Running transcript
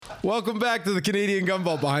Welcome back to the Canadian Gun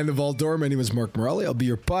Vault Behind the Vault Door. My name is Mark Morelli. I'll be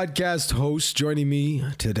your podcast host. Joining me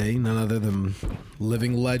today, none other than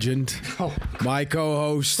living legend, my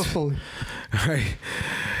co-host, right?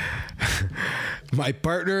 My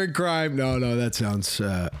partner in crime. No, that sounds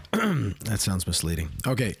misleading.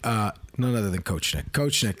 Okay, none other than Coach Nick.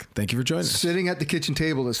 Coach Nick, thank you for joining us. Sitting at the kitchen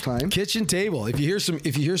table this time. Kitchen table. If you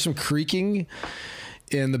hear some creaking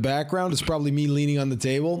in the background, it's probably me leaning on the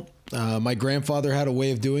table. My grandfather had a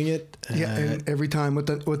way of doing it. And every time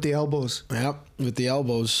with the elbows. Yep, with the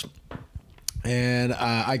elbows. And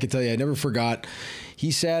I can tell you, I never forgot.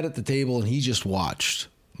 He sat at the table and he just watched.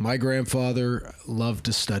 My grandfather loved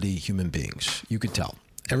to study human beings. You could tell.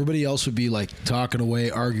 Everybody else would be like talking away,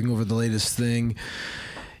 arguing over the latest thing.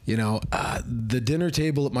 You know, the dinner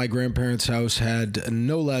table at my grandparents' house had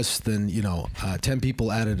no less than, 10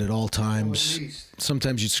 people at it at all times. Oh,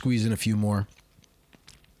 sometimes you'd squeeze in a few more.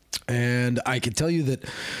 And I can tell you that,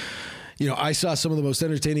 I saw some of the most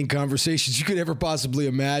entertaining conversations you could ever possibly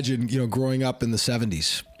imagine, growing up in the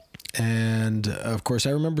 70s. And, of course,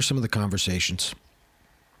 I remember some of the conversations.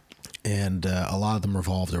 And a lot of them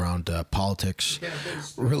revolved around politics,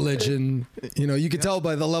 religion. You could tell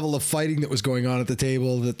by the level of fighting that was going on at the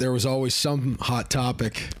table that there was always some hot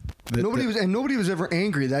topic. Nobody was ever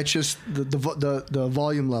angry. That's just the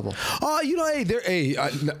volume level. Oh,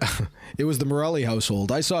 it was the Morelli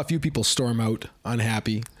household. I saw a few people storm out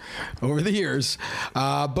unhappy over the years,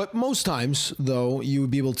 but most times, though, you would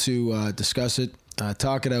be able to discuss it,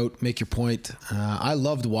 talk it out, make your point. I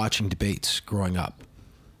loved watching debates growing up.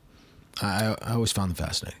 I always found them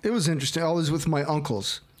fascinating. It was interesting. Always with my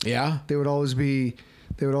uncles. Yeah, they would always be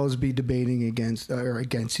debating against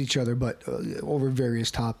each other, but over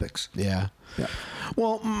various topics. Yeah.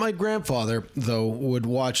 Well, my grandfather, though, would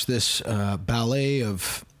watch this ballet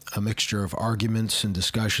of a mixture of arguments and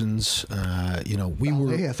discussions. I thought you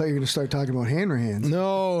were going to start talking about hands.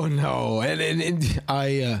 No, and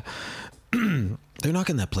I. They're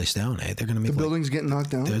knocking that place down, eh? They're going to make the building's getting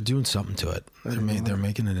knocked down. They're doing something to it. They're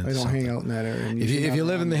making it into I don't something. hang out in that area. If you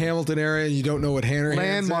live in the Hamilton area and you don't know what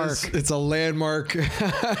Hanrahan's landmark, it's a landmark.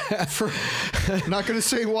 Not going to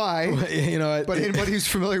say why. But anybody who's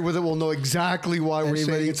familiar with it will know exactly why we're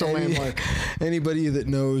saying it's a landmark. Anybody that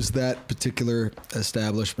knows that particular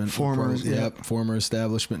establishment, former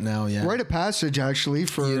establishment now, yeah, rite of passage actually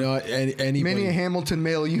for many a Hamilton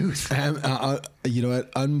male youth. You know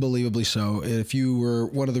what? Unbelievably so. If you were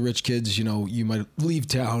one of the rich kids, you might leave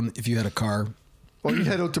town if you had a car. Well, you'd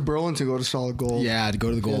head out to Burlington to go to Solid Gold. Yeah, to go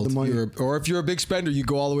to the Gold. Or if you're a big spender, you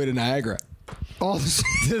go all the way to Niagara. To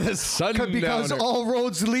the Sundowner. Because all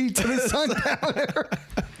roads lead to the Sundowner.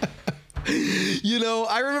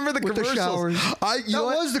 I remember the commercials.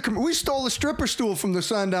 We stole a stripper stool from the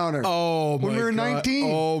Sundowner. Oh, my God. When we were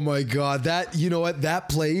 19. Oh, my God. That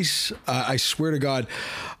place, I swear to God.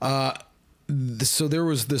 So there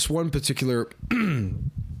was this one particular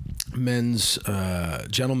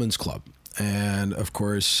gentlemen's club. And, of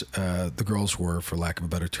course, the girls were, for lack of a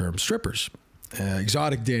better term, strippers.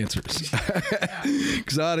 Exotic dancers.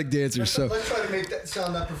 Exotic dancers. Let's try to make that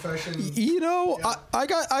sound that profession.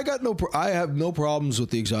 I have no problems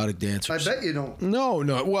with the exotic dancers. I bet you don't. No.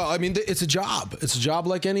 Well, I mean, it's a job. It's a job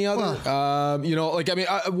like any other.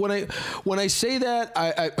 When I say that,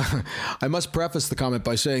 I must preface the comment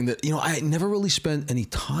by saying that, I never really spent any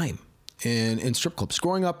time in strip clubs.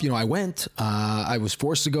 Growing up, I went. I was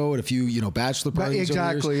forced to go at a few, bachelor parties.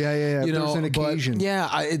 Exactly. Yeah. There was an occasion.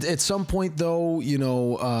 But, at some point, though,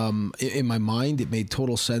 in my mind, it made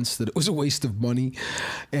total sense that it was a waste of money,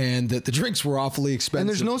 and that the drinks were awfully expensive. And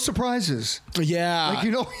there's no surprises. Yeah.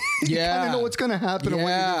 You kind of know what's going to happen. And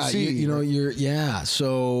what you're going to see.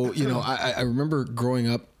 So I remember growing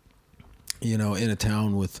up, in a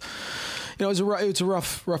town with, it's a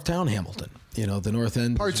rough town, Hamilton. The North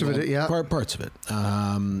End. Parts of it, yeah. Parts of it.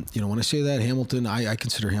 When I say that, Hamilton, I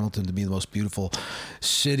consider Hamilton to be the most beautiful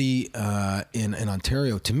city in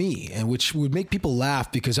Ontario to me, and which would make people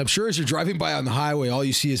laugh because I'm sure as you're driving by on the highway, all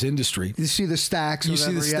you see is industry. You see the stacks. You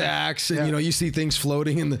see the stacks, and you see things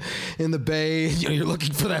floating in the bay. You're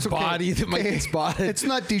looking for that body that might get spotted. It's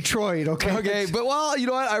not Detroit, okay? Okay, but you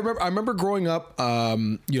know what? I remember growing up.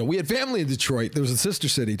 We had family in Detroit. There was a sister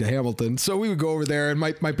city to Hamilton, so we would go over there, and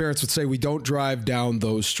my parents would say, "We don't drive down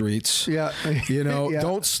those streets." Yeah.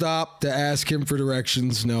 Don't stop to ask him for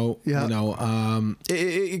directions. No. Yeah.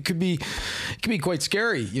 It could be quite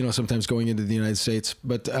scary, sometimes going into the United States.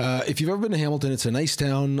 But if you've ever been to Hamilton, it's a nice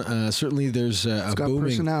town. Certainly there's a got booming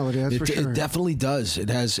personality, that's for sure. It definitely does. It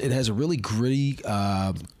has a really gritty,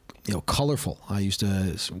 colorful, I used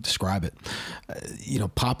to describe it,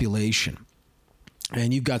 population.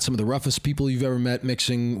 And you've got some of the roughest people you've ever met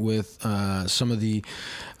mixing with some of the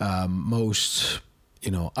most,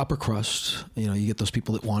 upper crust. You get those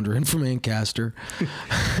people that wander in from Ancaster.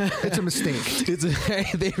 It's a mistake.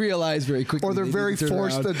 They realize very quickly. Or they're very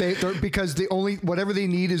forced that they're because whatever they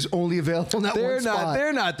need is only available in that one spot.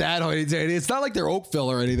 They're not that hoity-toity. It's not like they're Oakville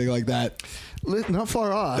or anything like that. Not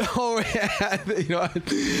far off. Oh yeah,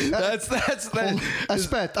 that's that. I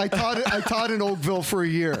spent. I taught in Oakville for a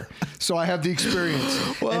year, so I have the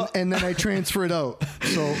experience. Well, and then I transferred out.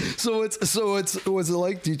 So what's it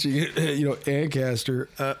like teaching? Ancaster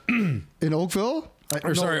in Oakville.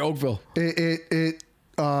 Oakville.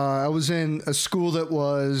 I was in a school that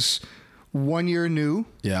was 1 year new.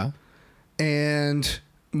 Yeah, and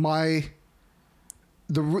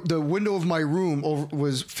the window of my room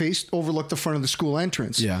overlooked the front of the school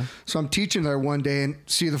entrance. Yeah. So I'm teaching there one day and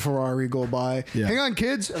see the Ferrari go by. Yeah. Hang on,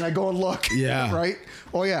 kids. And I go and look. Yeah. Right?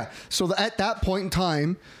 Oh, yeah. So at that point in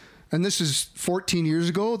time, and this is 14 years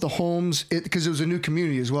ago, the homes, because it was a new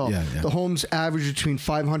community as well, the homes averaged between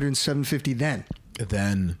 500 and 750 then.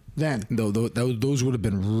 Those would have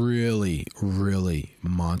been really, really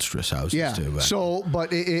monstrous houses too. So, but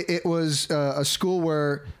it was a school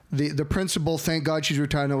where the principal, thank God she's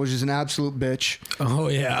retired now, was just an absolute bitch. Oh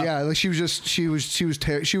yeah, yeah. Like she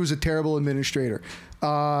was a terrible administrator,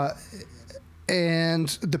 and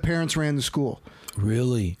the parents ran the school.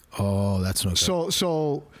 Really? Oh, that's not good.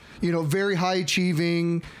 So very high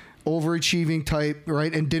achieving, overachieving type,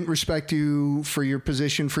 right? And didn't respect you for your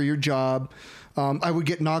position, for your job. I would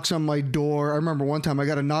get knocks on my door. I remember one time I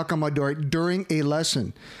got a knock on my door during a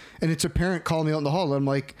lesson, and it's a parent calling me out in the hall. I'm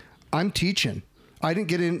like, I'm teaching. I didn't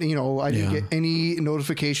get in, I didn't get any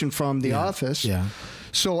notification from the office. Yeah.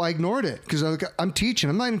 So I ignored it because I'm teaching.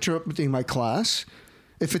 I'm not interrupting my class.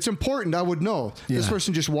 If it's important, I would know. Yeah. This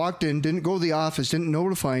person just walked in, didn't go to the office, didn't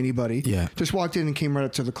notify anybody. Yeah. Just walked in and came right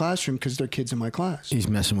up to the classroom because they're kids in my class. He's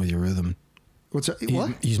messing with your rhythm. What's that?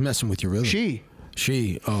 What? He's messing with your rhythm.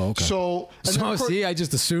 She. Oh, okay. So see, I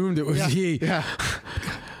just assumed it was he. Yeah.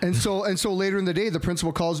 And so later in the day, the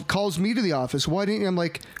principal calls me to the office. Why didn't you? I'm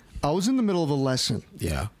like, I was in the middle of a lesson.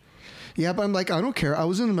 Yeah. Yeah, but I'm like, I don't care. I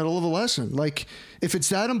was in the middle of a lesson. Like, if it's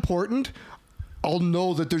that important, I'll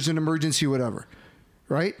know that there's an emergency, whatever.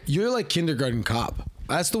 Right? You're like kindergarten cop.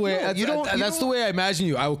 That's the way. That's the way I imagine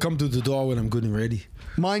you. I will come to the door when I'm good and ready.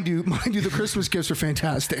 Mind you, the Christmas gifts are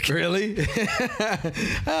fantastic. Really?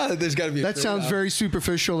 There's got to be. That sounds very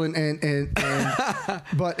superficial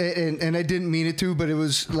but I didn't mean it to. But it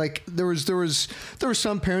was like there were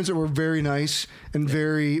some parents that were very nice and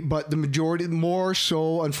but the majority, more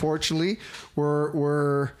so, unfortunately,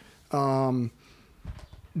 were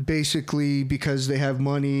basically because they have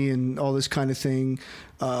money and all this kind of thing,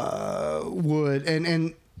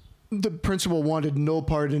 and the principal wanted no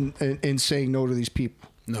part in saying no to these people.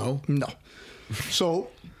 No. So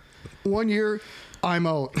 1 year, I'm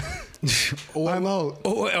out. I'm out.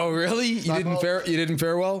 Oh, really? You didn't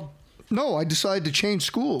fare well? No, I decided to change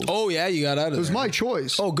schools. Oh yeah, you got out of it. It was my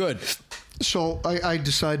choice. Oh, good. So I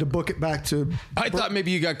decided to book it back to... I thought maybe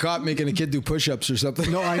you got caught making a kid do push-ups or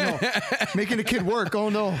something. No, I know. Making a kid work. Oh,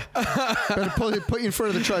 no. Better put you in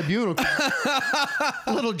front of the tribunal.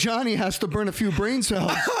 Little Johnny has to burn a few brain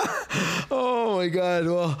cells. Oh, my God.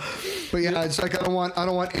 Well, but yeah, it's like I don't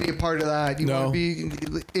want any part of that. You want to be...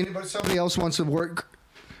 Anybody, somebody else wants to work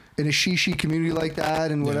in a she community like that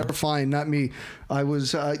and whatever, fine. Not me. I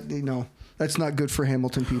was, that's not good for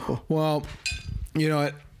Hamilton people. Well, you know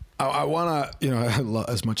what? I want to,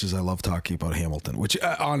 as much as I love talking about Hamilton, which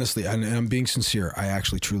honestly, and I'm being sincere, I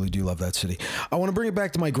actually truly do love that city. I want to bring it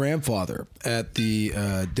back to my grandfather at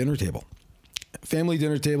the dinner table. Family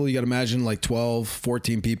dinner table, you got to imagine like 12,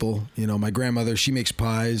 14 people. My grandmother, she makes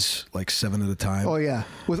pies like 7 at a time. Oh yeah,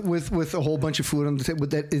 with a whole bunch of food on the table.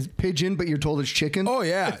 That is pigeon, but you're told it's chicken. Oh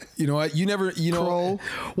yeah, you know what? You never, crow.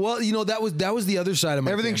 Well, that was the other side of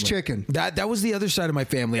my. Everything's family. Chicken. That was the other side of my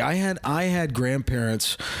family. I had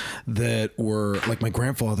grandparents that were like my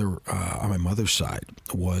grandfather on my mother's side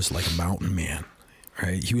was like a mountain man.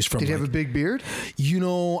 Right. He was from. Did he have a big beard?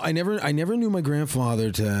 I never knew my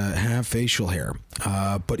grandfather to have facial hair,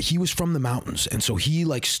 but he was from the mountains, and so he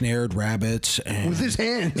like snared rabbits and with his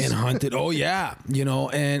hands and hunted. Oh yeah,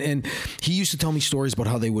 and he used to tell me stories about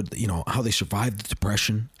how they would, how they survived the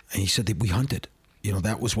Depression, and he said that we hunted.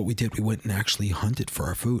 That was what we did. We went and actually hunted for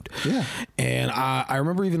our food. Yeah. And I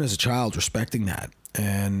remember even as a child respecting that.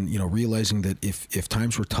 And realizing that if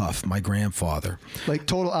times were tough, my grandfather, like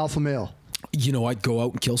total alpha male. I'd go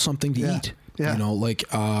out and kill something to eat. Yeah. You know, like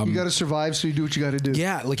you got to survive, so you do what you got to do.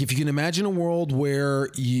 yeah, like if you can imagine a world where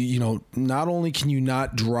you know, not only can you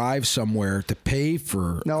not drive somewhere to pay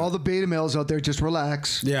for. Now all the beta males out there, just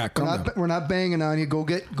relax. Yeah, we're not banging on you. Go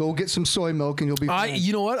get some soy milk and you'll be fine.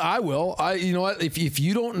 You know what? I will. You know what? If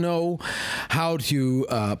you don't know how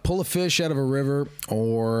to pull a fish out of a river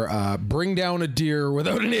or bring down a deer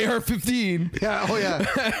without an AR-15. Yeah. Oh yeah.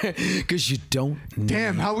 Because you don't.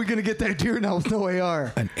 Damn. How are we gonna get that deer now with no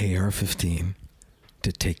AR? An AR-15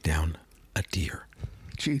 to take down a deer.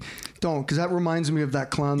 Gee, don't, because that reminds me of that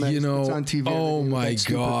clown that's on TV. Oh my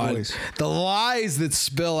God, voice. the lies that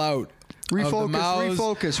spill out.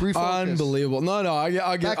 Refocus. Unbelievable. No,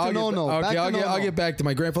 I'll get back to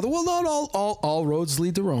my grandfather. Well, not all roads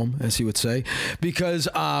lead to Rome, as he would say, because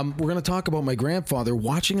we're going to talk about my grandfather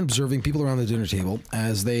watching and observing people around the dinner table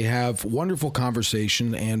as they have wonderful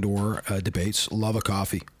conversation and or debates. Love a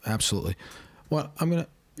coffee. Absolutely. Well,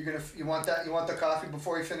 You want that? You want the coffee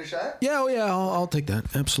before you finish that? Yeah, I'll take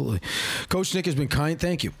that. Absolutely. Coach Nick has been kind.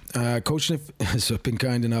 Thank you. Coach Nick has been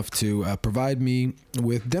kind enough to provide me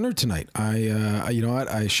with dinner tonight. You know what?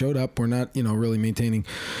 I showed up. We're not, really maintaining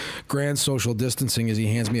grand social distancing as he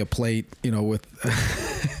hands me a plate, with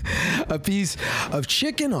a piece of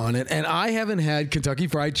chicken on it. And I haven't had Kentucky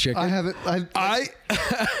Fried Chicken. I haven't.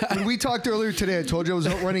 When we talked earlier today, I told you I was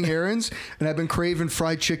out running errands, and I've been craving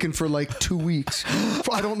fried chicken for like 2 weeks.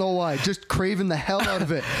 I don't know why, just craving the hell out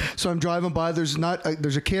of it. So I'm driving by. There's a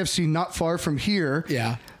KFC not far from here.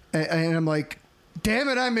 Yeah, and I'm like, damn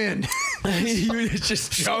it, I'm in. You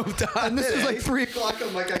just jumped on. And this is like 3 o'clock.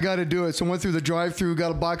 I'm like, I got to do it. So I went through the drive-through,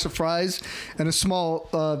 got a box of fries and a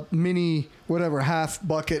small mini half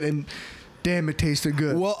bucket, and damn, it tasted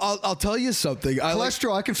good. Well, I'll tell you something.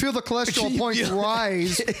 Cholesterol. I can feel the cholesterol points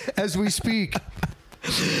rise as we speak.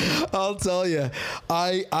 I'll tell you,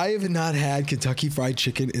 I have not had Kentucky Fried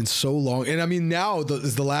Chicken in so long, and I mean now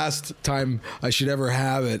is the last time I should ever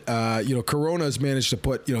have it. Corona has managed to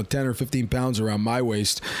put 10 or 15 pounds around my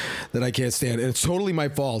waist that I can't stand, and it's totally my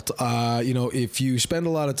fault. If you spend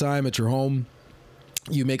a lot of time at your home,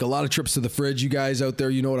 you make a lot of trips to the fridge. You guys out there,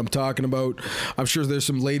 you know what I'm talking about. I'm sure there's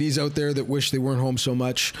some ladies out there that wish they weren't home so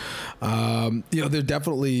much. There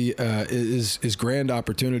definitely is grand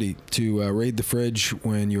opportunity to raid the fridge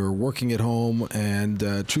when you're working at home. And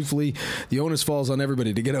truthfully, the onus falls on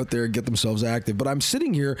everybody to get out there and get themselves active. But I'm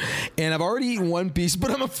sitting here and I've already eaten one piece, but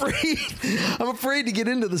I'm afraid. I'm afraid to get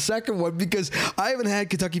into the second one because I haven't had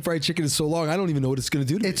Kentucky Fried Chicken in so long. I don't even know what it's going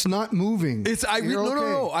to do to me. It's not moving.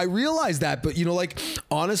 No. I realize that, but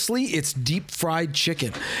honestly, it's deep fried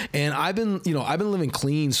chicken, and I've been living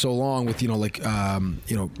clean so long with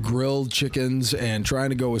grilled chickens and trying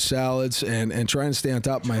to go with salads and trying to stay on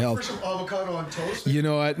top of my health. Some avocado on toast. You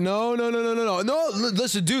know what? No.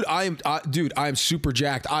 Listen, dude, I am super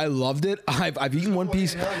jacked. I loved it. I've eaten one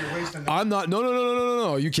piece. I'm not.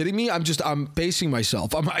 No. Are you kidding me? I'm pacing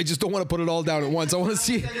myself. I just don't want to put it all down at once. I want to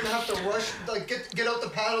see. You're gonna have to rush, get out the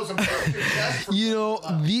paddles and put your chest.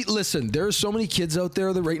 Listen, there are so many kids out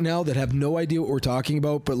there that right now that have no idea what we're talking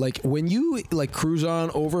about, but when you cruise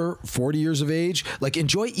on over 40 years of age,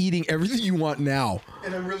 enjoy eating everything you want now.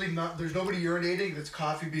 And I'm really not. There's nobody urinating. There's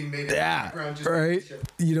coffee being made in the background. Just right.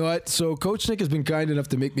 You know what? So Coach Nick has been kind enough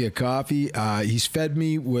to make me a coffee. He's fed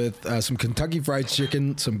me with some Kentucky Fried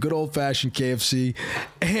Chicken, some good old fashioned KFC,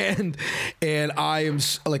 and I am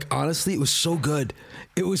honestly, it was so good.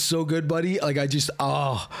 It was so good, buddy.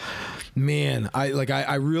 Man,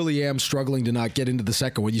 I really am struggling to not get into the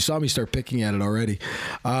second one. You saw me start picking at it already.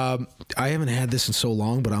 I haven't had this in so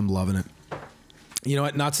long, but I'm loving it. You know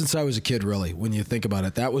what? Not since I was a kid, really, when you think about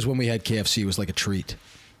it. That was when we had KFC. It was like a treat.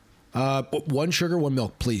 1 sugar, 1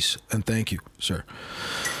 milk, please. And thank you, sir.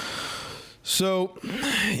 So,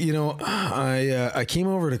 I came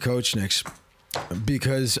over to Coach Nick's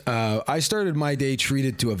because I started my day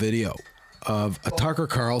treated to a video of a Tucker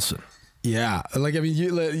Carlson. Yeah,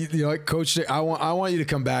 Coach Nick, I want you to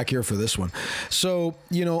come back here for this one. So,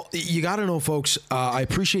 you got to know, folks, I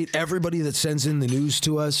appreciate everybody that sends in the news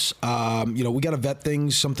to us. We got to vet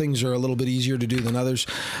things. Some things are a little bit easier to do than others.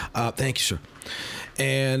 Thank you, sir.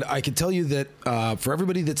 And I can tell you that for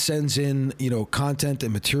everybody that sends in, content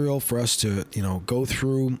and material for us to, go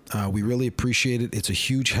through, we really appreciate it. It's a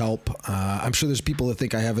huge help. I'm sure there's people that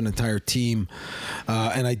think I have an entire team,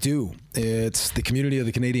 and I do. It's the community of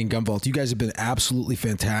the Canadian Gun Vault. You guys have been absolutely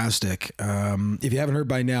fantastic. If you haven't heard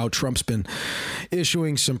by now, Trump's been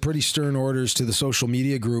issuing some pretty stern orders to the social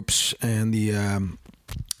media groups and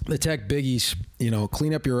the tech biggies,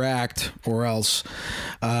 clean up your act or else.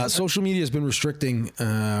 Social media has been restricting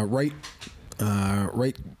right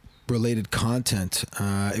related content,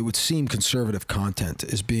 it would seem conservative content,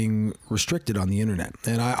 is being restricted on the internet.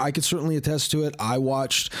 And I could certainly attest to it. I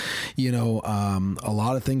watched, a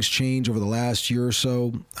lot of things change over the last year or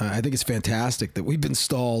so. I think it's fantastic that we've been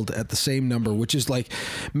stalled at the same number, which is like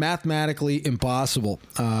mathematically impossible,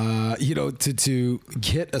 to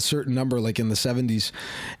hit a certain number like in the 70s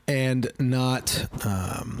and not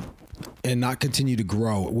continue to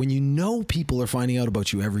grow when people are finding out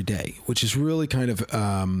about you every day, which is really kind of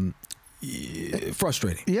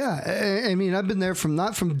frustrating. Yeah, I mean, I've been there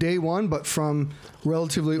not from day one, but from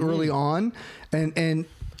relatively early on, and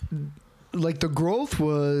like the growth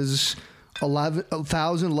was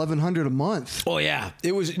 1,100 a month. Oh yeah,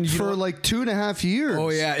 it was for like 2.5 years. Oh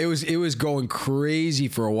yeah, it was going crazy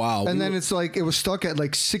for a while, and then it's like it was stuck at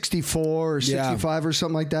like 64 or 65 or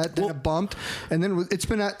something like that. Then it bumped, and then it's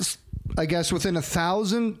been at, I guess, within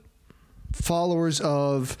 1,000 followers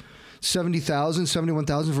of 70,000,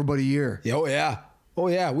 71,000 for about a year. Oh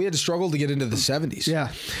yeah, we had to struggle to get into the 70s.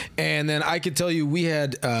 Yeah, and then I could tell you we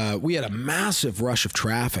had a massive rush of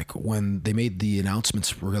traffic when they made the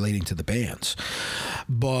announcements relating to the bands.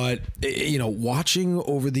 But watching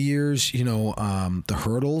over the years, the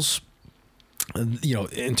hurdles,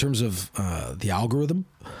 in terms of the algorithm,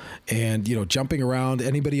 and jumping around.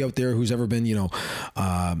 Anybody out there who's ever been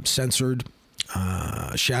censored,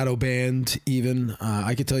 shadow banned, even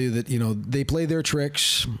I could tell you that they play their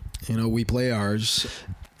tricks. We play ours.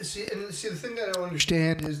 See, the thing that I don't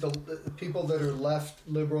understand is the people that are left,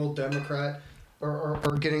 liberal, Democrat,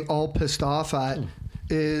 are getting all pissed off at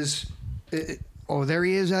is, there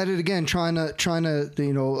he is at it again, trying to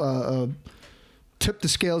tip the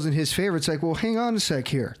scales in his favor. It's like, well, hang on a sec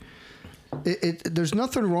here. There's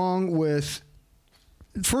nothing wrong with.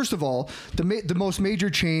 First of all, the most major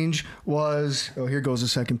change was... Oh, here goes the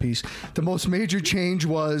second piece. The most major change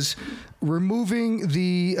was removing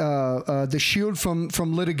the shield from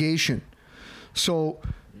litigation. So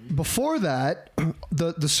before that,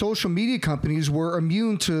 the social media companies were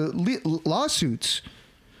immune to lawsuits.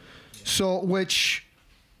 So, which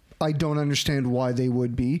I don't understand why they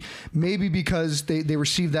would be. Maybe because they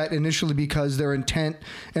received that initially because their intent...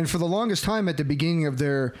 And for the longest time at the beginning of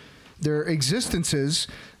their existences,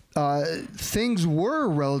 things were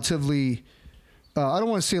relatively, I don't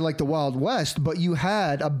want to say like the Wild West, but you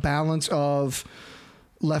had a balance of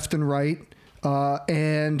left and right,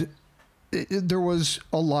 and there was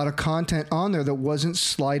a lot of content on there that wasn't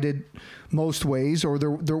slighted most ways, or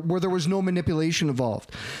where there was no manipulation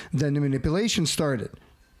involved. Then the manipulation started.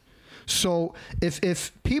 So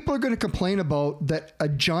if people are going to complain about that, a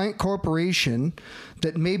giant corporation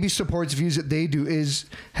that maybe supports views that they do is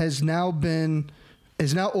now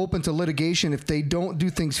open to litigation if they don't do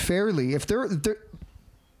things fairly. If they're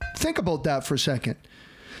think about that for a second.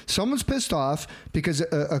 Someone's pissed off because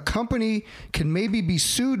a company can maybe be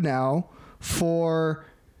sued now for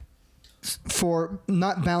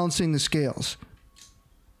not balancing the scales.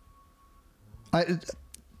 I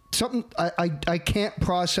can't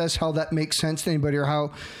process how that makes sense to anybody, or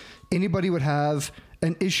how anybody would have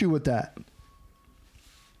an issue with that.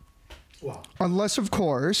 Wow. Unless, of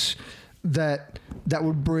course, that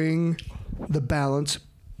would bring the balance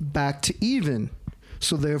back to even.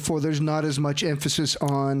 So therefore, there's not as much emphasis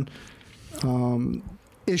on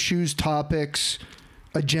issues, topics,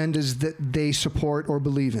 agendas that they support or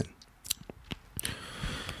believe in.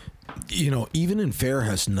 Even and fair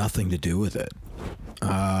has nothing to do with it.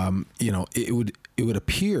 It would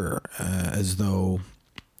appear as though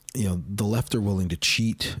the left are willing to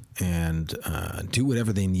cheat and do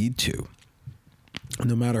whatever they need to,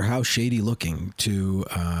 no matter how shady looking, to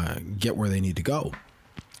get where they need to go.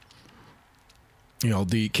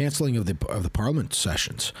 The canceling of the Parliament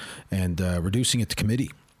sessions and reducing it to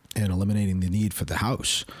committee and eliminating the need for the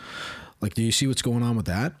House. Like, do you see what's going on with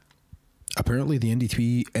that? Apparently, the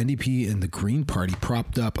NDP and the Green Party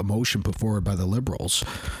propped up a motion put forward by the Liberals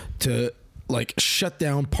to shut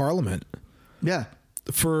down Parliament. Yeah,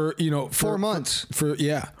 for 4 months.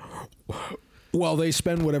 Well, they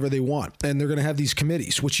spend whatever they want, and they're going to have these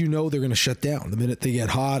committees, which they're going to shut down the minute they get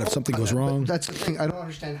hot if something goes wrong. That's the thing. I don't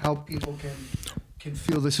understand how people can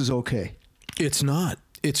feel this is okay. It's not.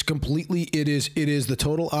 It's completely, it is the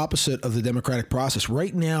total opposite of the democratic process.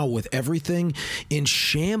 Right now, with everything in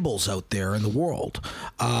shambles out there in the world,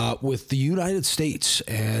 with the United States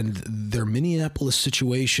and their Minneapolis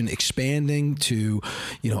situation expanding to,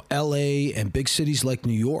 LA and big cities like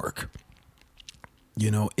New York,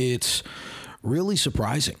 it's really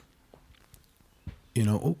surprising.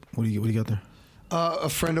 What do you got there? A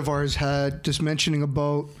friend of ours had just mentioning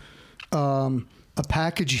about a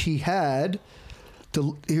package he had.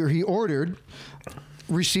 He ordered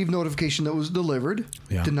received notification that was delivered.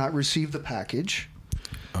 Yeah. Did not receive the package.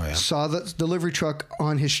 Oh yeah. Saw the delivery truck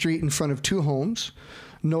on his street in front of 2 homes.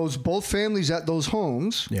 Knows both families at those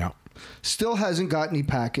homes. Yeah. Still hasn't got any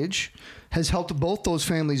package. Has helped both those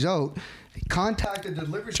families out. He contacted the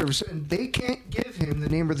delivery service, and they can't give him the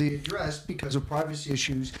name or the address because of privacy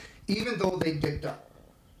issues, even though they picked up.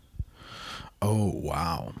 Oh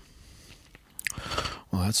wow.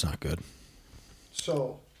 Well, that's not good.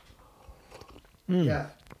 So, yeah,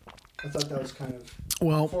 I thought that was kind of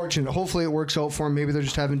Well, unfortunate. Hopefully, it works out for him. Maybe they're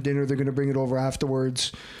just having dinner. They're going to bring it over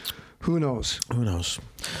afterwards. Who knows? who knows?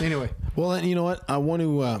 Anyway, Well, and you know what? I want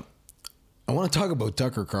to talk about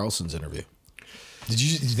Tucker Carlson's interview. Did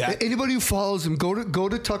you that? anybody who follows him, go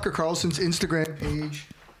to Tucker Carlson's Instagram page,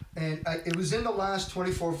 and it was in the last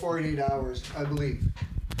 24, 48 hours, I believe.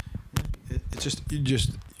 You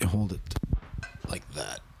just hold it like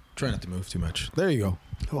that. Try not to move too much. There you go.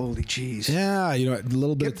 Holy jeez! Yeah, you know, a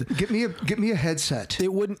little bit. Get me a headset.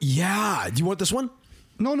 It wouldn't. Yeah. Do you want this one?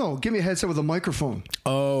 No, give me a headset with a microphone.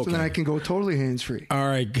 Oh, So then I can go totally hands free. All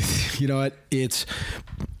right. You know what? It's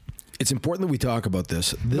important that we talk about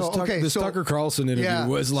this. This Tucker Carlson interview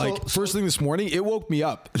was like first thing this morning. It woke me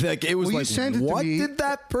up. Like it was Well, you like, sent it to what me. did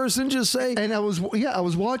that person just say? And I was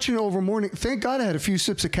watching it over morning. Thank God I had a few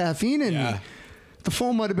sips of caffeine in me. The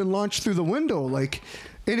phone might have been launched through the window. Like,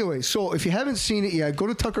 anyway, so if you haven't seen it yet, go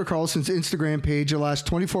to Tucker Carlson's Instagram page the last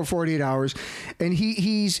 24, 48 hours. And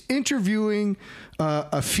he's interviewing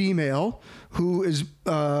a female who is,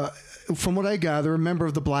 from what I gather, a member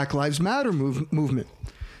of the Black Lives Matter movement.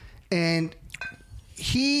 And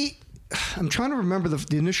I'm trying to remember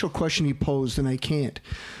the initial question he posed, and I can't.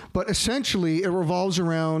 But essentially, it revolves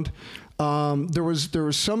around there was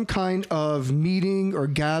some kind of meeting or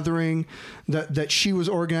gathering that she was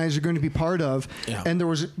organized or going to be part of, and there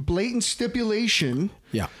was blatant stipulation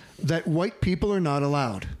that white people are not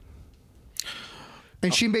allowed.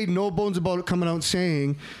 And she made no bones about it, coming out and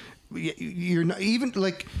saying, "You're not even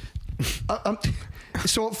like."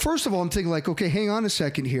 So first of all, I'm thinking like, okay, hang on a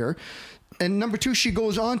second here. And number two, she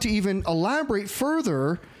goes on to even elaborate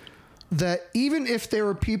further that even if there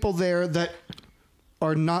are people there that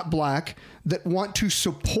are not black that want to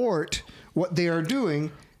support what they are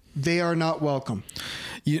doing, they are not welcome.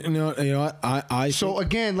 You know what? I so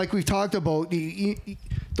again, like we've talked about,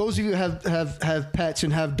 those of you who have pets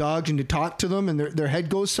and have dogs and you talk to them and their head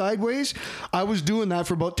goes sideways. I was doing that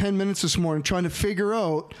for about 10 minutes this morning, trying to figure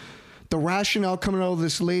out the rationale coming out of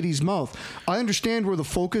this lady's mouth. I understand where the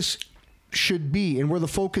focus should be and where the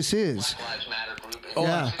focus is. Black Lives Matter group.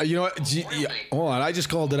 Yeah. You know what? Hold on. I just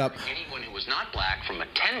called it up. Anyone who was not black from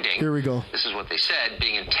attending. Here we go. This is what they said.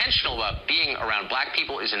 Being intentional about being around black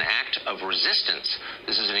people is an act of resistance.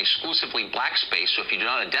 This is an exclusively black space. So if you do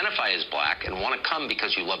not identify as black and want to come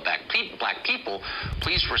because you love black people,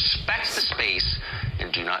 please respect the space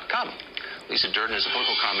and do not come. Lisa Durden is a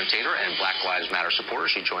political commentator and Black Lives Matter supporter.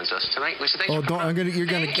 She joins us tonight. Lisa, thanks for coming. I'm gonna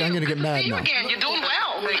get mad now. Again, you're doing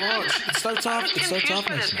well. It starts off. I was confused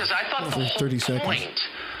by this because I thought the whole point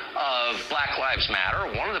of Black Lives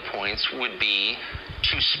Matter, one of the points would be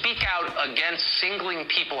to speak out against singling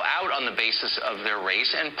people out on the basis of their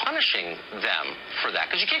race and punishing them for that.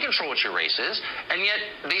 Because you can't control what your race is, and yet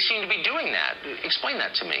they seem to be doing that. Explain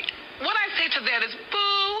that to me. What I say to that is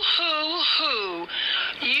boo-hoo-hoo.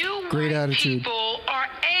 You Great white attitude. people are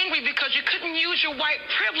angry because you couldn't use your white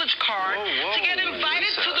privilege card Whoa, to get invited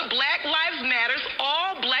Lisa. to the Black Lives Matters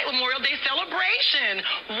All-Black Memorial Day celebration.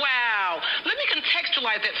 Wow. Let me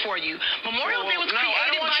contextualize that for you. Memorial Day was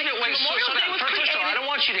created by... I don't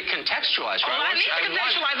want you to contextualize. Well, I need to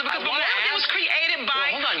contextualize it because Memorial Day was created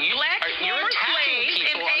by black you're former attacking slaves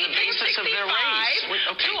in people on the basis of their race.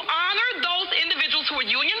 1865 to honor those individuals who were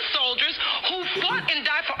Union soldiers who fought and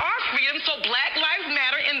died for our freedom. So Black Lives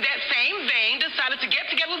Matter, in that same vein, decided to get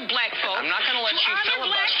together with black folks. I'm not going to let you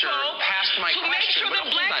filibuster past my to question. make sure that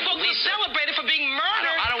black folks are celebrated for being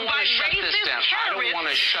murdered I don't by want to shut this racist down. terrorists. I don't want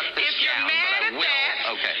to shut this if you're down, mad but I at will.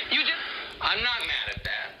 that, Okay. you just... I'm not mad at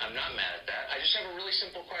that. I just have a really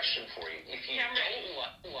simple question for you. If you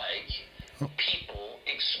don't like people...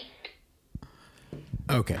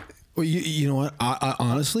 Okay. Well, you know what? I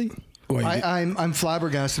honestly... I'm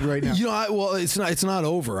flabbergasted right now. You know, it's not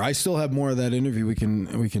over. I still have more of that interview we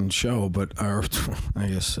can show, but or I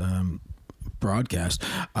guess broadcast.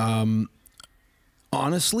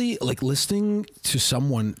 Honestly, like listening to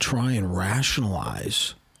someone try and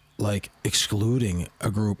rationalize, like excluding a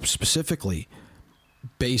group specifically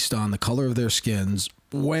based on the color of their skins,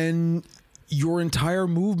 when your entire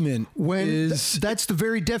movement that's the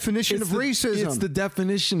very definition of racism. It's the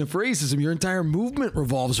definition of racism. Your entire movement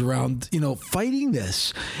revolves around, fighting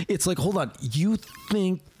this. It's like, hold on, you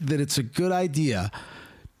think that it's a good idea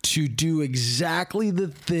to do exactly the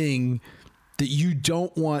thing that you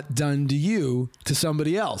don't want done to you to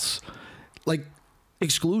somebody else, like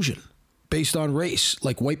exclusion based on race,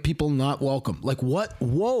 like white people not welcome. Like what?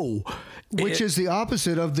 Whoa. Which is the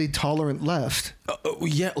opposite of the tolerant left.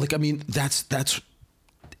 Yeah. Like, I mean,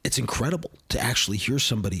 it's incredible to actually hear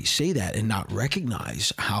somebody say that and not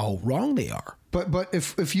recognize how wrong they are. But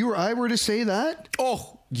if you or I were to say that,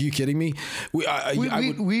 oh, you kidding me? We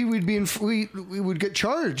would get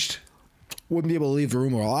charged. Wouldn't be able to leave the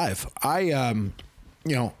room alive. I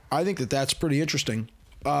think that's pretty interesting.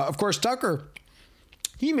 Of course, Tucker,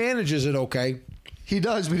 he manages it okay. He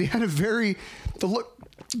does, but he had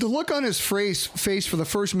the look on his face for the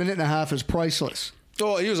first minute and a half is priceless.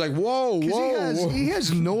 Oh, he was like, whoa. He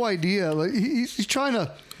has no idea. Like he's trying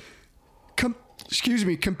to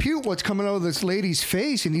compute what's coming out of this lady's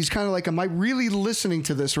face, and he's kind of like, am I really listening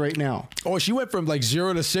to this right now? Oh, she went from like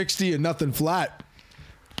 0 to 60 and nothing flat.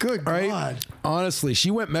 Good right? God. Honestly, she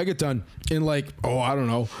went megaton in like, I don't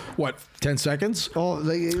know, 10 seconds?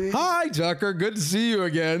 Hi, Tucker. Good to see you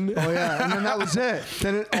again. Oh, yeah. And then that was it.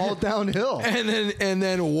 Then it all downhill. And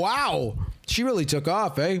then, wow. She really took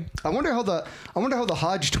off, eh? I wonder how the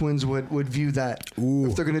Hodge twins would view that. Ooh.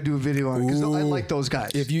 If they're going to do a video on it, because I like those guys.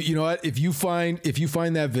 If you know what, if you find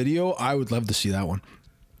that video, I would love to see that one.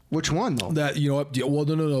 Which one though? That well,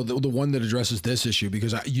 no, the one that addresses this issue,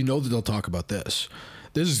 because that they'll talk about this.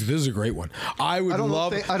 This is a great one. I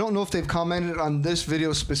don't know if they've commented on this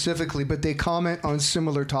video specifically, but they comment on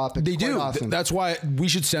similar topics. They do. Often. That's why we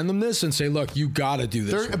should send them this and say, look, you got to do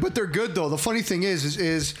this. But they're good though. The funny thing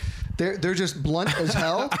is they're just blunt as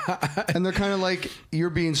hell, and they're kind of like, you're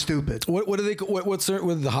being stupid. What do they? What's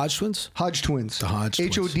the Hodge twins? Hodge twins. The Hodge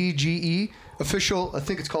twins. HODGE. Official. I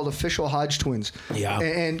think it's called official Hodge twins. Yeah.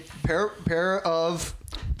 And pair of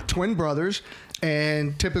twin brothers.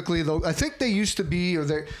 And typically, though, I think they used to be,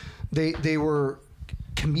 or they were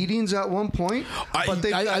comedians at one point. I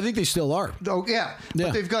think they still are. Oh yeah,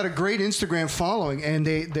 but they've got a great Instagram following, and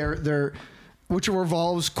they're which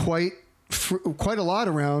revolves quite a lot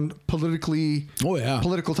around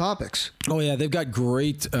political topics. Oh yeah, they've got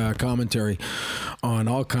great commentary on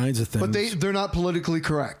all kinds of things. But they're not politically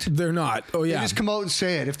correct. They're not. Oh yeah, they just come out and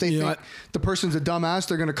say it. If they think the person's a dumbass,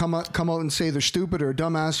 they're going to come out and say they're stupid or a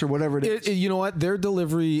dumbass or whatever it is. You know what? Their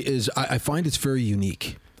delivery is. I find it's very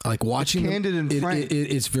unique. Like watching it's candid and frank.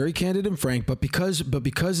 It's very candid and frank, but because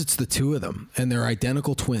it's the two of them and they're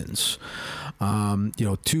identical twins,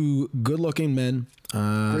 two good-looking men.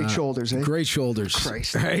 Great shoulders, eh? Great shoulders.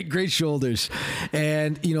 Christ. Right? Great shoulders.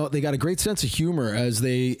 And, they got a great sense of humor as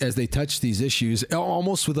they touch these issues,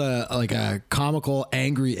 almost with a comical,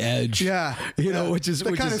 angry edge. Yeah. Which is...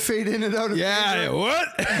 They kind of fade in and out of anger. What?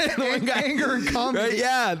 Anger and comedy. Right,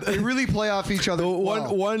 yeah. They really play off each other.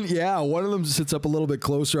 One of them sits up a little bit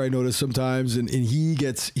closer, I notice sometimes, and he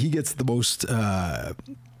gets the most...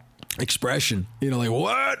 expression, like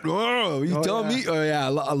what? Oh, you telling me? Oh yeah,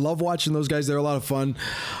 I love watching those guys. They're a lot of fun.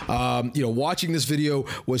 Watching this video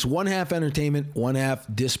was one half entertainment, one half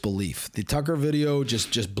disbelief. The Tucker video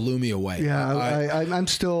just blew me away. Yeah, I'm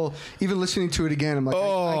still even listening to it again. I'm like,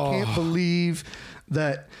 I can't believe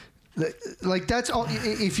that. Like that's all.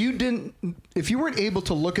 If you weren't able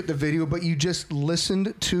to look at the video, but you just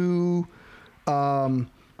listened to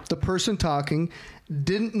the person talking,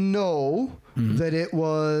 didn't know that it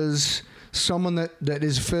was someone that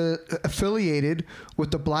is affiliated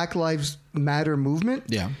with the Black Lives Matter movement.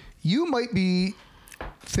 Yeah, you might be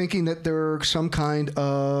thinking that they're some kind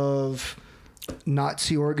of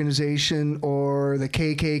Nazi organization or the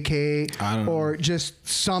KKK or just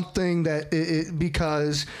something that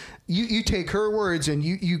because you take her words and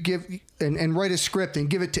you give and write a script and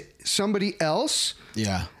give it to somebody else.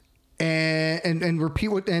 Yeah. And repeat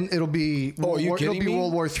what, and it'll be World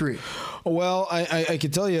War III. Well, I can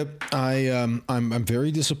tell you, I'm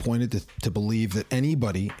very disappointed to believe that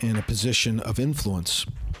anybody in a position of influence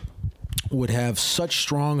would have such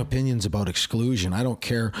strong opinions about exclusion. I don't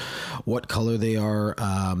care what color they are.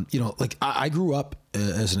 I grew up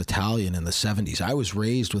as an Italian in the 70s. I was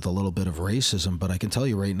raised with a little bit of racism, but I can tell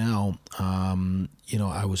you right now,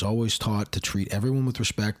 I was always taught to treat everyone with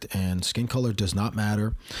respect, and skin color does not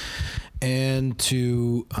matter. And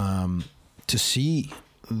to see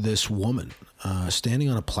this woman standing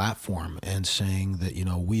on a platform and saying that,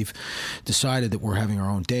 we've decided that we're having our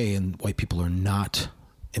own day and white people are not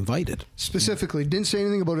invited. Specifically, didn't say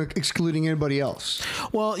anything about excluding anybody else.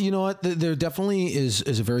 Well, you know what? There definitely is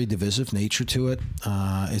a very divisive nature to it.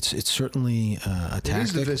 It's certainly a tactic. It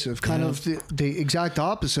is divisive, kind of the exact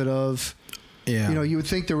opposite of. Yeah. You know, you would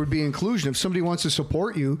think there would be inclusion. If somebody wants to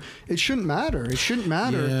support you, it shouldn't matter. It shouldn't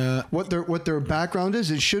matter what their background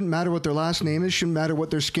is. It shouldn't matter what their last name is. It shouldn't matter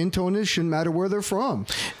what their skin tone is. It shouldn't matter where they're from.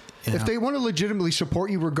 Yeah. If they want to legitimately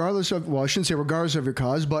support you, regardless of, well, I shouldn't say regardless of your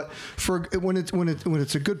cause, but for when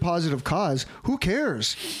it's a good positive cause, who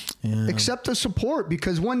cares? Yeah. Accept the support,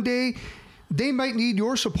 because one day they might need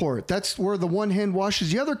your support. That's where the one hand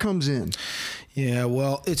washes the other comes in. Yeah,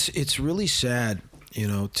 well, it's really sad, you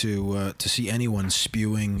know, to see anyone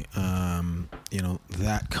spewing, you know,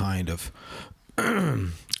 that kind of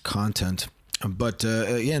content. But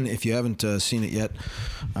again, if you haven't seen it yet,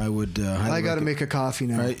 I would. I got to make a coffee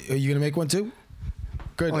now. All right, are you going to make one too?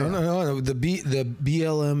 Good. Oh, no. The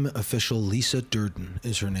BLM official Lisa Durden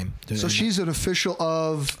is her name. So she's an official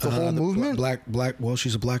of the whole movement. Well,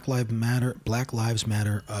 she's a Black Lives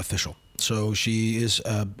Matter official. So she is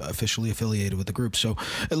officially affiliated with the group. So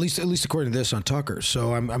at least according to this on Tucker.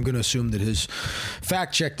 So I'm going to assume that his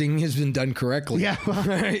fact checking has been done correctly. Yeah.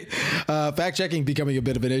 Right? Fact checking becoming a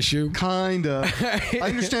bit of an issue. Kinda. I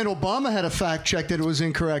understand Obama had a fact check that it was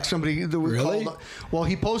incorrect. Somebody that was really? Well,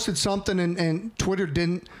 he posted something and Twitter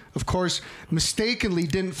didn't, of course, mistakenly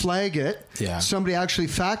didn't flag it. Yeah. Somebody actually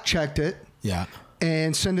fact checked it. Yeah.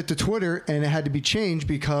 And sent it to Twitter, and it had to be changed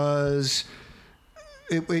because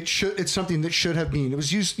it's something that should have been. It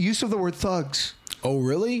was use of the word thugs. Oh,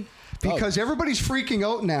 really? Because everybody's freaking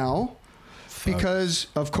out now. Because,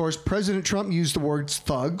 of course, President Trump used the words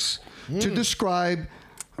thugs to describe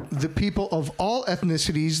the people of all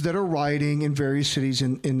ethnicities that are rioting in various cities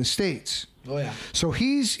in the States. Oh, yeah. So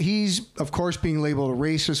he's of course being labeled a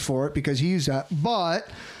racist for it because he used that. But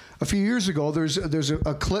a few years ago, there's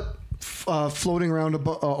a clip floating around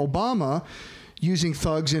Obama using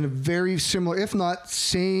thugs in a very similar, if not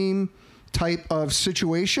same type of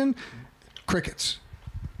situation. Crickets.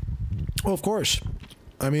 Well, of course.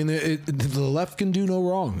 I mean, the left can do no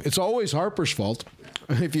wrong. It's always Harper's fault,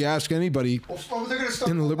 if you ask anybody well, they're gonna start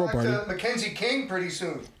in the Liberal Party. Mackenzie King pretty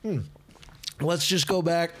soon. Let's just go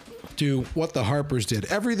back to what the Harpers did.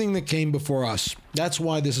 Everything that came before us. That's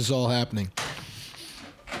why this is all happening.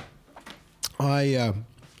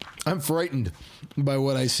 I'm frightened by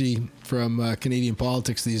what I see from Canadian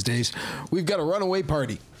politics these days. We've got a runaway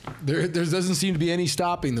party. There doesn't seem to be any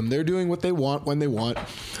stopping them. They're doing what they want when they want.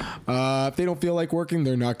 If they don't feel like working,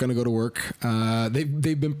 they're not going to go to work.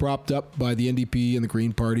 They've been propped up by the NDP and the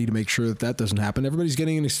Green Party to make sure that doesn't happen. Everybody's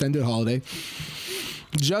getting an extended holiday.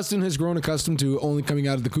 Justin has grown accustomed to only coming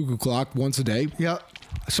out of the cuckoo clock once a day. Yeah.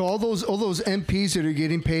 So all those MPs that are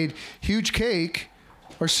getting paid huge cake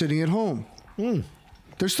are sitting at home.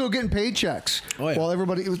 They're still getting paychecks. Oh, yeah. While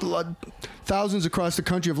everybody, thousands across the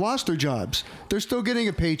country have lost their jobs. They're still getting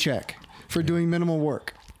a paycheck for doing minimal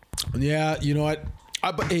work. Yeah, you know what?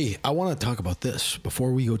 I want to talk about this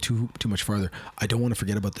before we go too much farther. I don't want to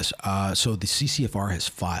forget about this. So the CCFR has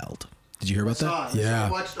filed. Did you hear about that? Yeah.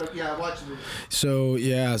 I watched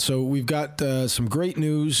it. So we've got some great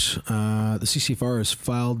news. The CCFR has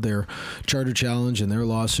filed their charter challenge and their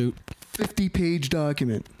lawsuit. 50-page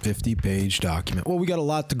document. 50-page document. Well, we got a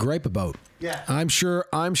lot to gripe about. Yeah. I'm sure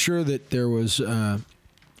that there was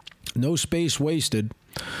no space wasted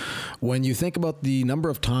when you think about the number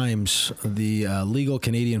of times the legal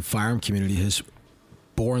Canadian firearm community has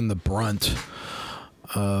borne the brunt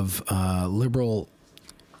of liberal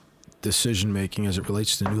decision making as it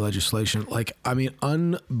relates to new legislation. Like, I mean,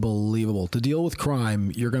 unbelievable. To deal with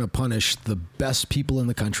crime, you're going to punish the best people in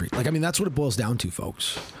the country. Like, I mean, that's what it boils down to,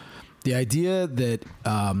 folks. The idea that,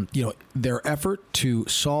 their effort to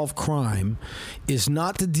solve crime is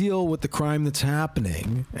not to deal with the crime that's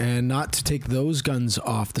happening and not to take those guns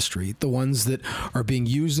off the street, the ones that are being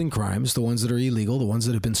used in crimes, the ones that are illegal, the ones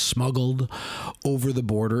that have been smuggled over the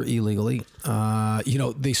border illegally.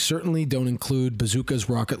 They certainly don't include bazookas,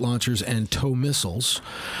 rocket launchers, and tow missiles.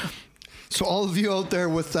 So all of you out there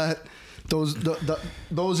with that,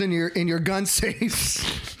 those in your gun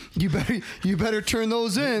safes. You better turn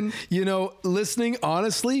those in. You know, listening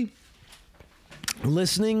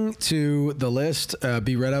to the list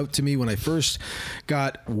be read out to me when I first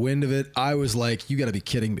got wind of it, I was like, you got to be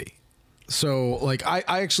kidding me. So, like, I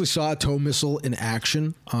actually saw a tow missile in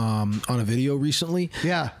action on a video recently.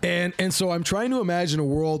 Yeah. And so I'm trying to imagine a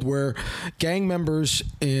world where gang members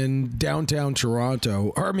in downtown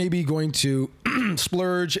Toronto are maybe going to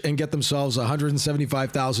splurge and get themselves a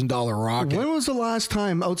 $175,000 rocket. When was the last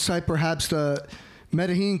time outside perhaps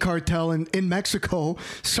Medellin cartel in Mexico,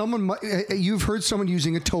 you've heard someone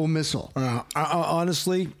using a tow missile.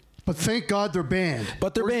 Honestly. But thank God they're banned.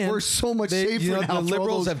 But they're banned. We're so much safer now. The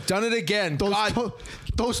liberals have done it again.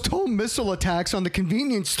 Those tow missile attacks on the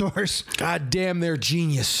convenience stores. God damn, they're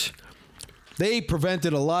genius. They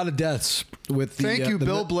prevented a lot of deaths with the... Thank you,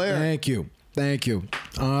 Bill Blair. Thank you.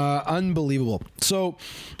 Unbelievable. So,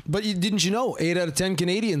 but didn't you know 8 out of 10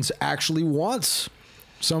 Canadians actually wants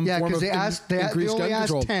some form of increased gun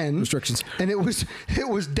control 10 restrictions, and it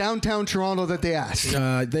was downtown Toronto that they asked.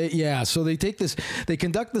 So they take this, they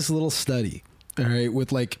conduct this little study, all right,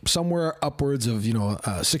 with like somewhere upwards of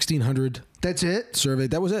 1,600. That's it. Survey.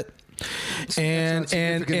 That was it. And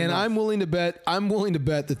I'm willing to bet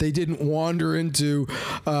that they didn't wander into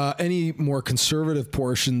any more conservative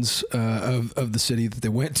portions of the city that they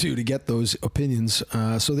went to get those opinions.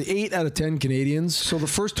 So the 8 out of 10 Canadians. So the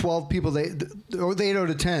first 12 people the 8 out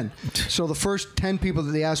of 10. So the first 10 people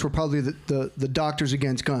that they asked were probably the Doctors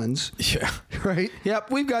Against Guns. Yeah. Right. Yep.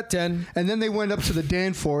 We've got 10. And then they went up to the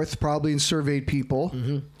Danforth probably and surveyed people.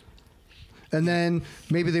 Mm-hmm. And then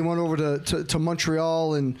maybe they went over to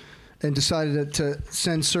Montreal and decided to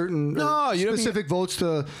send certain specific votes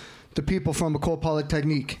to the people from École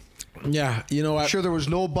Polytechnique. Yeah, I'm sure there was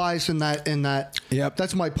no bias in that. Yep.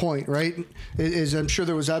 That's my point, right? I'm sure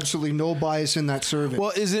there was absolutely no bias in that survey.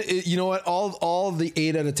 Well, you know what? All the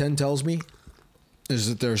 8 out of 10 tells me is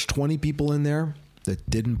that there's 20 people in there that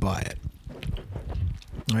didn't buy it.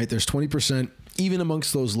 All right, there's 20%. Even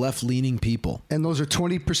amongst those left-leaning people. And those are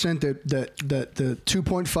 20% that the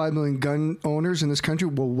 2.5 million gun owners in this country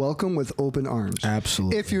will welcome with open arms.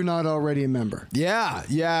 Absolutely. If you're not already a member. Yeah.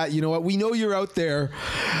 You know what? We know you're out there.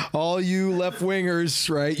 All you left-wingers,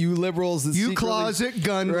 right? You liberals. You closet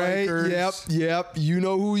gun likers. Yep. You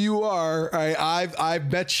know who you are. I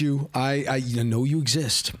bet you. I know you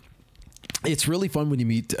exist. It's really fun when you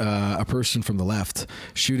meet a person from the left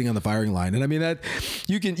shooting on the firing line, and I mean that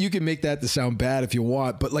you can make that to sound bad if you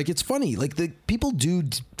want, but like it's funny. Like the people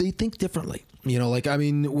they think differently.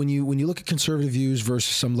 When you look at conservative views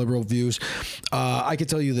versus some liberal views, I can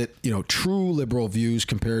tell you that true liberal views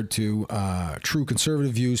compared to true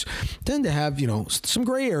conservative views tend to have some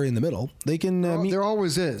gray area in the middle. They can there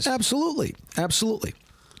always is. Absolutely.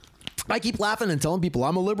 I keep laughing and telling people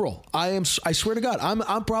I'm a liberal. I swear to God,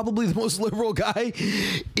 I'm probably the most liberal guy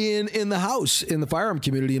in the house, in the firearm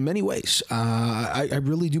community in many ways. I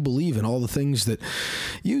really do believe in all the things that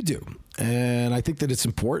you do. And I think that it's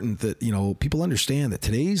important that, people understand that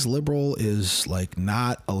today's liberal is like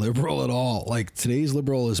not a liberal at all. Like today's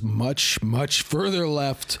liberal is much, much further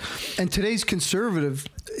left. And today's conservative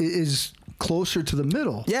is closer to the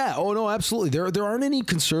middle. Yeah. Oh no, absolutely. There aren't any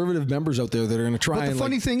conservative members out there that are going to try. But the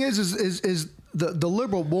funny thing is the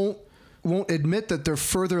liberal won't admit that they're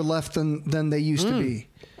further left than they used to be.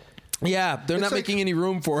 Yeah, they're not making any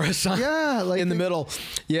room for us. In the middle.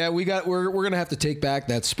 Yeah, we're gonna have to take back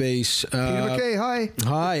that space. Peter MacKay,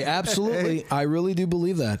 hi, absolutely. Hey. I really do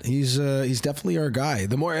believe that he's definitely our guy.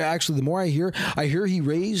 The more I hear he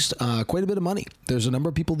raised quite a bit of money. There's a number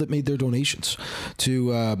of people that made their donations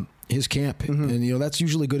to his camp, mm-hmm. and that's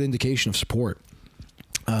usually a good indication of support.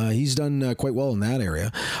 He's done quite well in that area.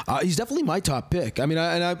 He's definitely my top pick. I mean,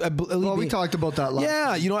 we talked about that last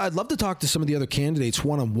time. Yeah, I'd love to talk to some of the other candidates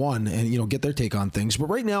one-on-one and get their take on things. But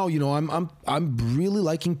right now, I'm really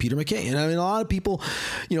liking Peter MacKay, and I mean, a lot of people,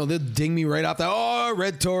 they'll ding me right off that. Oh,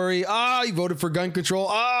 Red Tory. He voted for gun control.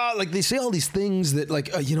 Like they say all these things that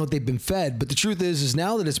they've been fed. But the truth is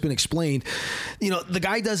now that it's been explained, the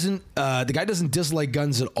guy doesn't dislike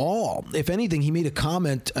guns at all. If anything, he made a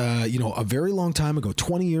comment, a very long time ago,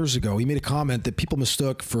 20 years ago, he made a comment that people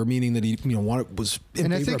mistook for meaning that he, was in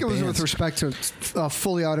and favor I think of it was bans. with respect to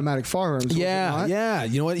fully automatic firearms. Yeah.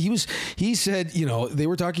 You know what? He said, they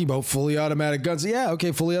were talking about fully automatic guns. Yeah,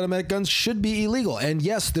 okay, fully automatic guns should be illegal. And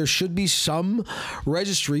yes, there should be some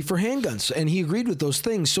registry for handguns. And he agreed with those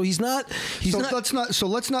things. So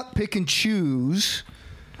let's not pick and choose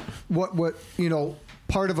what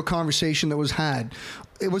part of a conversation that was had.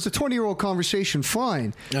 It was a 20-year-old conversation,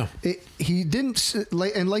 fine. No. He didn't,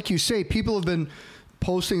 and like you say, people have been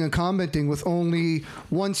posting and commenting with only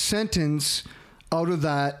one sentence out of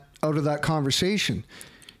that conversation,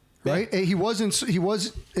 right? Yeah. He was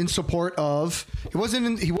in support of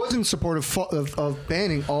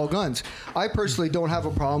banning all guns. I personally don't have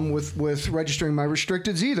a problem with registering my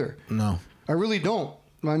restricteds either. No, I really don't.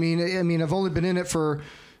 I mean, I've only been in it for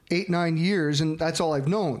 8-9 years, and that's all I've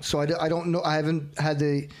known. So I don't know. I haven't had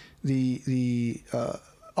the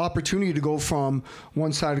opportunity to go from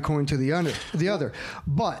one side of the coin to the other.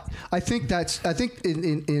 But I think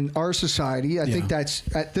in our society, I think that's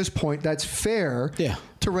at this point that's fair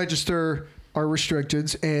to register our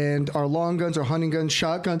restricteds and our long guns, our hunting guns,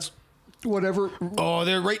 shotguns, whatever. Oh,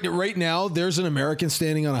 they're right now. There's an American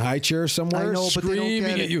standing on a high chair somewhere. I know, but they don't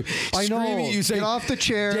screaming get at you. I know. Screaming at you, saying, "Get off the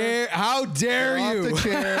chair! How dare you? Get off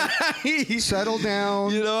the chair! Settle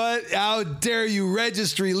down!" You know what? How dare you?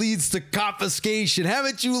 Registry leads to confiscation.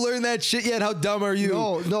 Haven't you learned that shit yet? How dumb are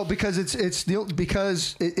you? No, because it's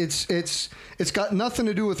got nothing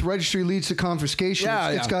to do with registry leads to confiscation.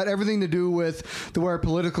 It's got everything to do with the way our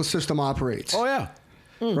political system operates. Oh yeah.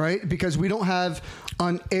 Right? Because we don't have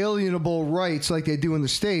unalienable rights like they do in the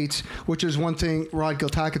States, which is one thing Rod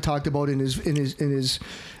Giltaca talked about in his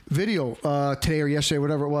video today or yesterday,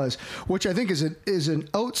 whatever it was, which I think is an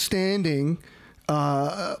outstanding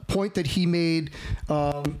point that he made,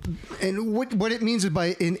 and what it means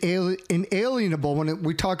by inalienable when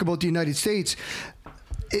we talk about the United States.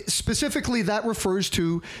 Specifically, that refers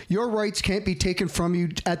to your rights can't be taken from you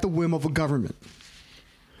at the whim of a government.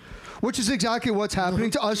 Which is exactly what's happening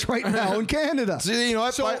to us right now in Canada. See, you know,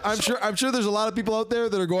 I'm sure there's a lot of people out there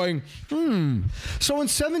that are going, So in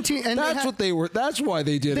 17, and that's why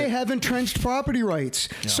they did it. They have entrenched property rights.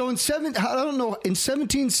 Yeah. So in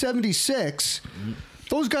 1776,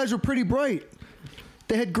 those guys were pretty bright.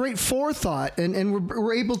 They had great forethought and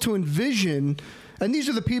were able to envision. And these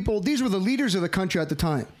were the leaders of the country at the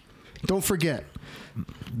time. Don't forget.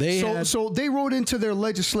 So they wrote into their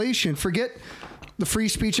legislation. Forget the free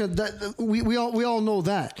speech. That we all know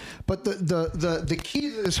that. But the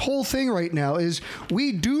key to this whole thing right now is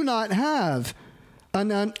we do not have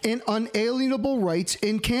an unalienable rights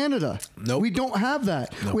in Canada. Nope. We don't have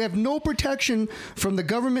that. Nope. We have no protection from the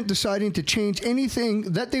government deciding to change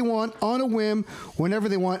anything that they want on a whim, whenever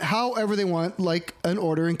they want, however they want, like an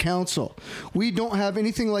order in council. We don't have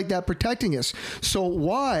anything like that protecting us. So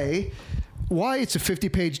why it's a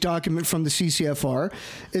 50-page document from the CCFR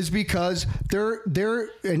is because they're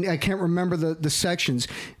and I can't remember the sections.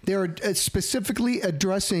 They're specifically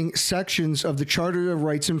addressing sections of the Charter of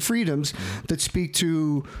Rights and Freedoms that speak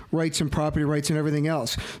to rights and property rights and everything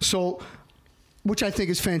else. So, which I think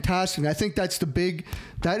is fantastic. I think that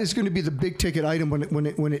is going to be the big ticket item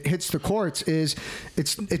when it hits the courts. Is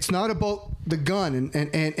it's not about the gun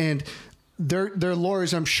and their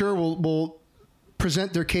lawyers, I'm sure, will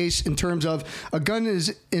present their case in terms of a gun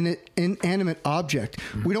is an inanimate object.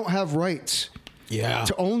 We don't have rights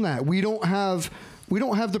to own that. We don't have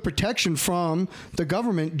the protection from the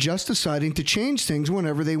government just deciding to change things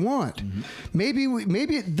whenever they want. Maybe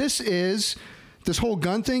this whole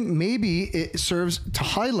gun thing, maybe it serves to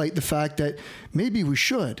highlight the fact that maybe we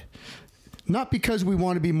should. Not because we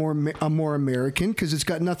want to be more American, because it's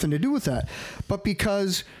got nothing to do with that, but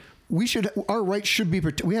because our rights should be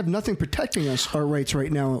we have nothing protecting us, our rights right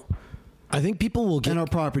now. I think people will get our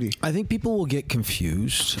property. I think people will get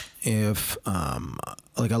confused if I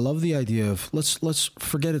love the idea of let's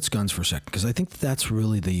forget it's guns for a second, because I think that's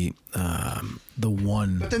really the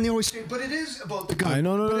one. But then they always say, but it is about the gun.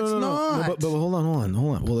 No, it's not. But hold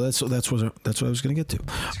on. Well, that's what I was going to get to.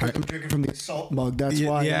 I'm drinking from the assault mug. That's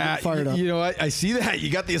why I'm fired up. You know, I see that you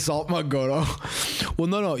got the assault mug going on. Well,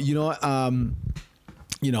 no. You know what?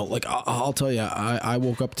 Like I'll tell you, I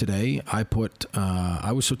woke up today. I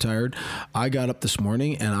was so tired. I got up this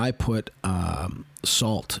morning and I put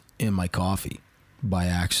salt in my coffee by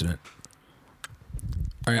accident.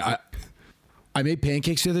 I made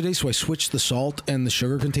pancakes the other day, so I switched the salt and the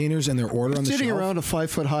sugar containers and their order on the shelf. Sitting around a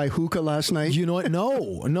 5-foot-high hookah last night. You know what?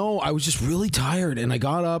 No. I was just really tired, and I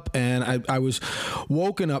got up, and I was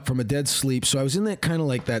woken up from a dead sleep. So I was in that kind of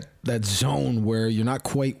like that zone where you're not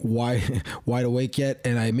quite wide awake yet.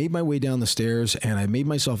 And I made my way down the stairs, and I made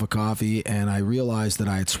myself a coffee, and I realized that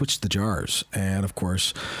I had switched the jars. And of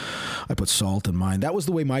course, I put salt in mine. That was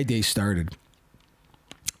the way my day started.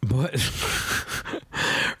 But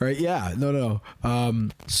right, yeah, no.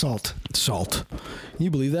 Salt. Can you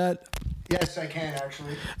believe that? Yes, I can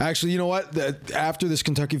actually. Actually, you know what? After this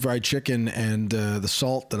Kentucky Fried Chicken and the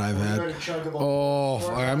salt that I've had,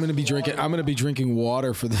 I'm going to be drinking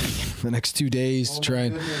water for the next 2 days to try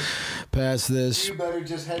and pass this. You better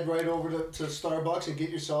just head right over to Starbucks and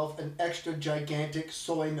get yourself an extra gigantic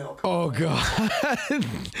soy milk. Oh God,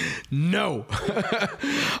 no,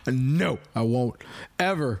 no, I won't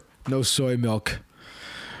ever. No soy milk.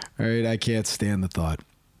 All right, I can't stand the thought.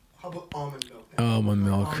 How about almond milk? Almond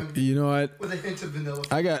milk. You know what? With a hint of vanilla.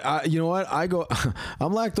 You know what?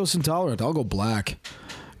 I'm lactose intolerant. I'll go black.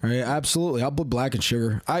 Right, absolutely. I'll put black and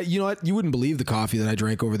sugar. You know what? You wouldn't believe the coffee that I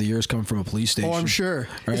drank over the years coming from a police station. Oh, I'm sure.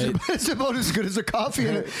 Right? It's about as good as a coffee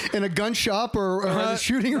in a gun shop or a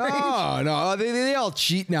shooting range. No, they all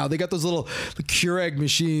cheat now. They got those little Keurig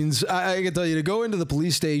machines. I can tell you, to go into the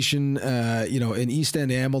police station, in East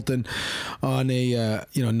End, Hamilton, on a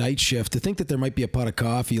night shift, to think that there might be a pot of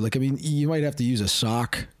coffee. Like, I mean, you might have to use a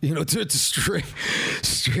sock, to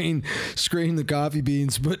strain the coffee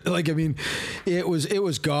beans. But like, I mean, it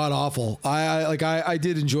was god awful. I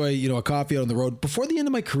did enjoy a coffee out on the road. Before the end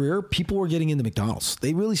of my career, people were getting into McDonald's.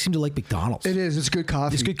 They really seem to like McDonald's. It is. It's good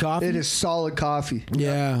coffee. It's good coffee. It is solid coffee.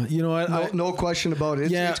 Yeah, you know what? No question about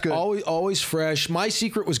it. It's good. Always fresh. My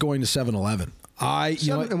secret was going to 7-Eleven. Would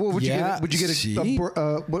you get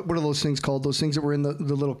what are those things called? Those things that were in the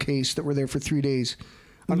little case that were there for 3 days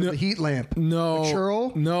under the heat lamp. No, the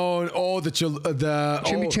churro. No, the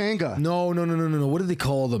chimichanga. No. What do they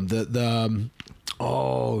call them? Like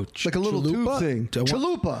a little chalupa? tube thing.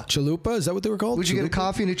 Chalupa. Chalupa? Is that what they were called? Would you get a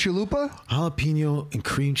coffee and a chalupa? Jalapeno and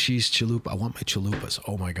cream cheese chalupa. I want my chalupas.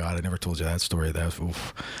 Oh my God, I never told you that story.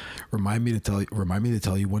 Remind me to tell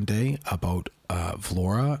you one day about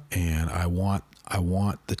Vlora, and I want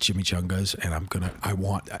the chimichangas, and I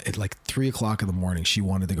want at like 3:00 in the morning. She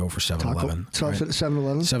wanted to go for 7-Eleven. So right?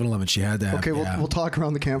 7-Eleven? 7-Eleven. She had that. Okay, we'll talk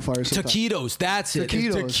around the campfire sometime. Taquitos. That's it.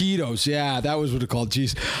 Taquitos. Yeah, that was what it called.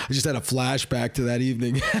 Jeez, I just had a flashback to that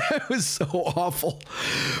evening. It was so awful.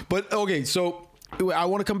 But okay, so I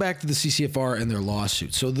want to come back to the CCFR and their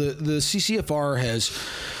lawsuit. So the CCFR has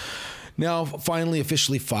now finally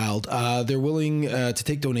officially filed. They're willing to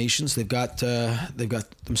take donations. They've got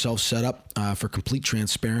themselves set up for complete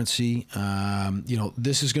transparency.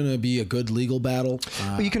 This is going to be a good legal battle.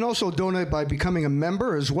 But you can also donate by becoming a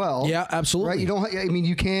member as well. Yeah, absolutely. Right? You don't.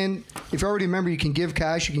 You can. If you're already a member, you can give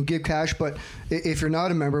cash. You can give cash. But if you're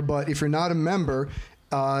not a member,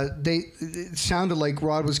 it sounded like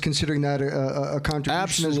Rod was considering that a contribution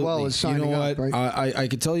Absolutely. as well as signing up. Right? I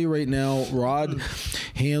can tell you right now, Rod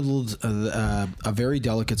handled a very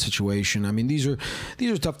delicate situation. I mean, these are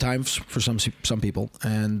tough times for some people,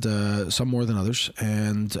 and some more than others.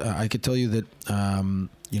 And I could tell you that.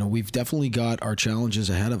 We've definitely got our challenges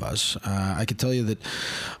ahead of us. I could tell you that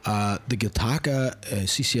the Gattaca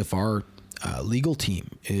CCFR legal team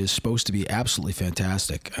is supposed to be absolutely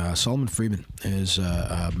fantastic. Solomon Freeman is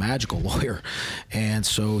a magical lawyer, and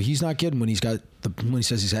so he's not kidding when he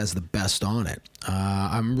says he has the best on it.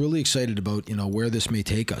 I'm really excited about where this may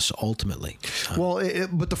take us ultimately.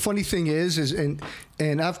 But the funny thing is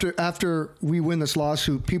and after we win this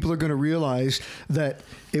lawsuit, people are going to realize that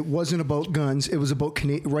it wasn't about guns; it was about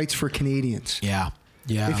rights for Canadians. Yeah.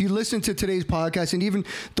 Yeah. If you listen to today's podcast, and even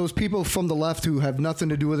those people from the left who have nothing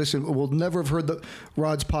to do with this and will never have heard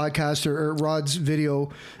Rod's podcast or Rod's video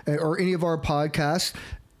or any of our podcasts,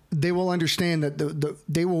 they will understand that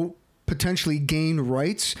they will potentially gain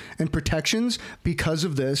rights and protections because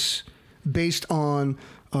of this, based on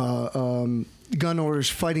gun owners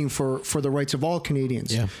fighting for the rights of all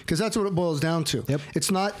Canadians. Yeah. Because that's what it boils down to. Yep.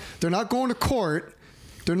 They're not going to court.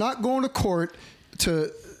 They're not going to court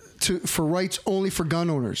for rights only for gun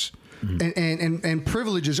owners, and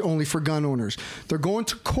privileges only for gun owners. They're going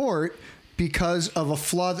to court because of a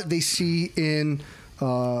flaw that they see in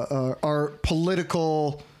our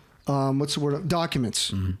political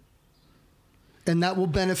documents, and that will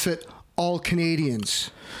benefit all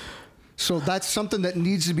Canadians. So that's something that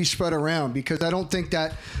needs to be spread around, because I don't think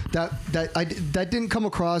that didn't come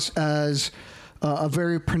across as a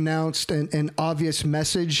very pronounced and obvious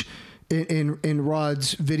message in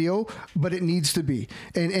Rod's video, but it needs to be,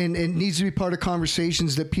 and it needs to be part of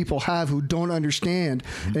conversations that people have who don't understand,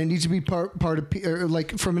 and it needs to be part of,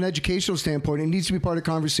 like, from an educational standpoint, it needs to be part of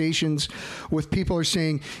conversations with people who are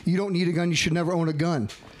saying you don't need a gun, you should never own a gun.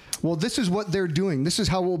 Well, this is what they're doing. This is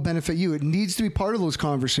how it will benefit you. It needs to be part of those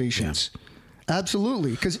conversations. Yeah.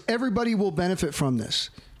 Absolutely, because everybody will benefit from this.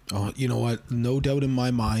 Oh, you know what? No doubt in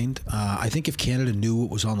my mind. I think if Canada knew what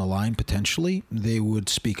was on the line, potentially, they would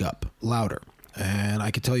speak up louder. And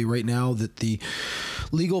I can tell you right now that the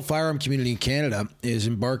legal firearm community in Canada is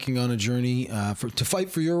embarking on a journey to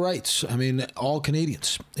fight for your rights. I mean, all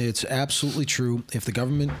Canadians. It's absolutely true. If the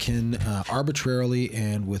government can arbitrarily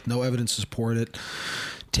and with no evidence to support it,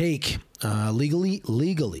 take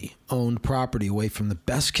legally owned property away from the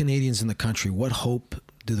best Canadians in the country, what hope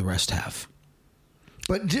do the rest have?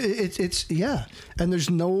 But it's and there's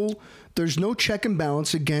no check and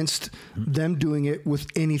balance against them doing it with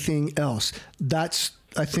anything else. That's,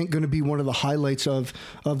 I think, going to be one of the highlights of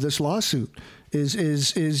this lawsuit.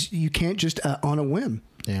 Is you can't just on a whim.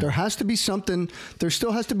 Yeah. There has to be something. There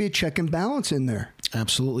still has to be a check and balance in there.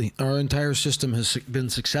 Absolutely. Our entire system has been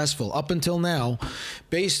successful up until now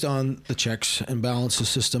based on the checks and balances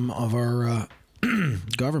system of our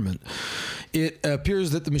government. It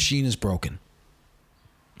appears that the machine is broken.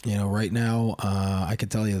 You know, right now, I can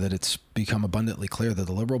tell you that it's become abundantly clear that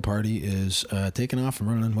the Liberal Party is taking off and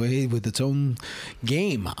running away with its own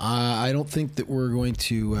game. I don't think that we're going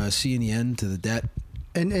to see any end to the debt.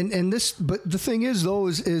 And this, but the thing is, though,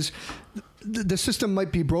 is the system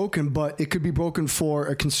might be broken, but it could be broken for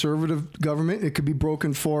a conservative government. It could be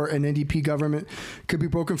broken for an NDP government. It could be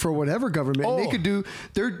broken for whatever government. Oh. And they could do.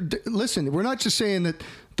 Listen, we're not just saying that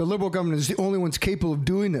the Liberal government is the only ones capable of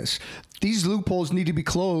doing this. These loopholes need to be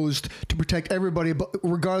closed to protect everybody,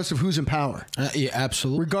 regardless of who's in power. Yeah,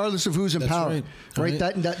 absolutely. Regardless of who's in power, right?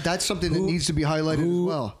 That's something that needs to be highlighted as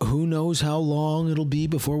well. Who knows how long it'll be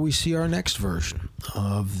before we see our next version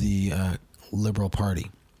of the Liberal Party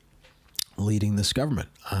leading this government.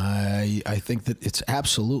 I think that it's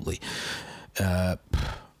absolutely of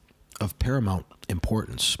paramount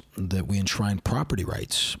importance that we enshrine property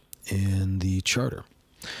rights in the Charter.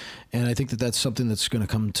 And I think that that's something that's going to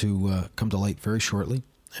come to light very shortly.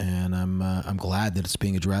 And I'm glad that it's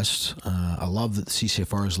being addressed. I love that the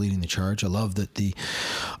CCFR is leading the charge. I love that the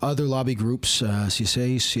other lobby groups,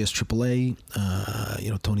 CSA, CSAAA,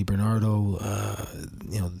 Tony Bernardo,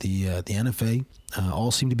 the NFA,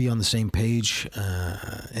 all seem to be on the same page.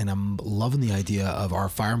 And I'm loving the idea of our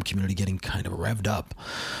firearm community getting kind of revved up.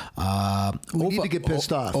 We need to get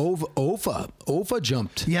pissed off. OFA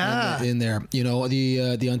jumped in there. You know,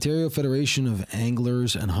 the Ontario Federation of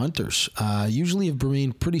Anglers and Hunters usually have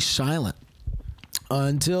remained pretty silent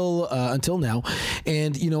until now.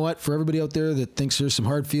 And you know what? For everybody out there that thinks there's some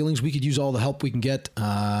hard feelings, we could use all the help we can get.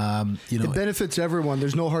 It benefits everyone.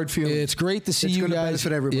 There's no hard feelings. It's great to see you guys.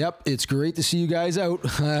 Benefit everyone. Yep, it's great to see you guys out.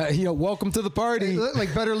 Welcome to the party.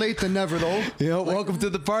 Like better late than never, though. Welcome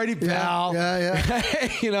to the party, pal.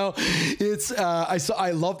 Yeah. It's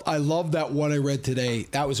I loved that one I read today.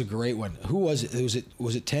 That was a great one. Who was it?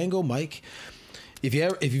 Was it Tango Mike? If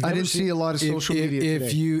you've I didn't see a lot of social media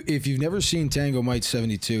today. If you've never seen Tango Mike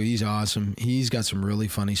 72, he's awesome. He's got some really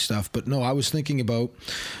funny stuff. But no, I was thinking about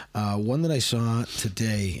one that I saw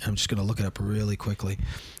today. I'm just going to look it up really quickly,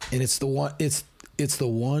 and it's the one. It's the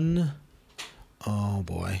one. Oh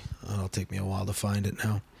boy, it'll take me a while to find it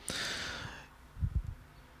now.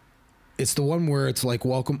 It's the one where it's like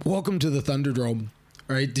welcome to the Thunderdome.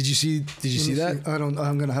 Right? Did you see that? I'm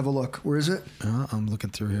going to have a look. Where is it? I'm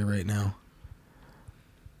looking through here right now.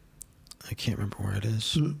 I can't remember where it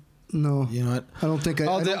is. No, you know what? I don't think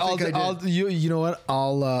I did. You know what?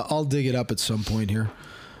 I'll dig it up at some point here.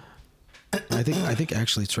 I think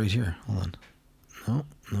actually it's right here. Hold on.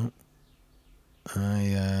 No. I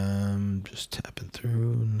am just tapping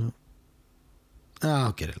through. No.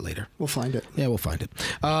 I'll get it later. We'll find it. Yeah, we'll find it.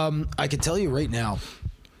 I can tell you right now,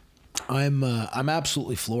 I'm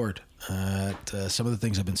absolutely floored at some of the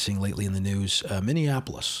things I've been seeing lately in the news.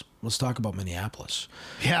 Minneapolis. Let's talk about Minneapolis.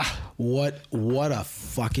 Yeah. What a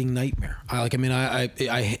fucking nightmare.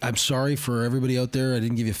 I'm sorry for everybody out there. I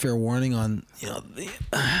didn't give you a fair warning on the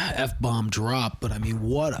F-bomb drop, but I mean,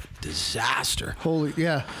 what a disaster. Holy,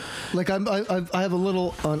 yeah. Like I have a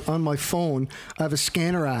little on my phone. I have a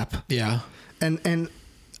scanner app. Yeah. And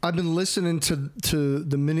I've been listening to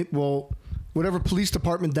the whatever police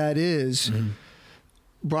department that is,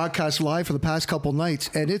 broadcast live for the past couple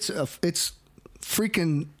nights, and it's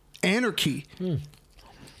freaking anarchy.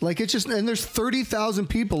 Like it's just, and there's 30,000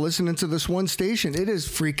 people listening to this one station. It is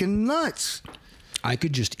freaking nuts. I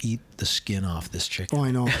could just eat the skin off this chicken. Oh,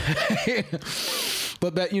 I know.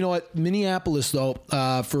 But you know what? Minneapolis, though,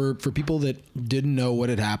 for people that didn't know what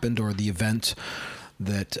had happened or the event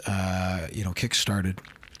that kick-started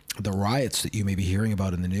the riots that you may be hearing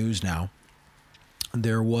about in the news now,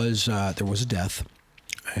 there was a death,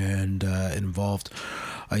 and it involved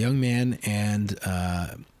a young man and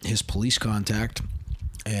his police contact.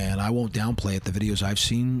 And I won't downplay it. The videos I've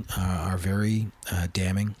seen are very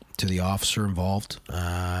damning to the officer involved.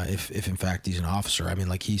 If in fact he's an officer, I mean,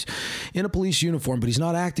 like he's in a police uniform, but he's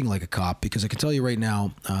not acting like a cop. Because I can tell you right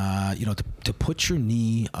now, to put your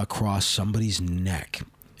knee across somebody's neck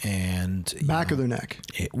and back of their neck.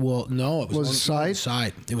 No, it was on the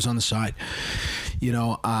side. It was on the side.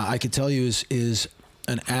 I could tell you is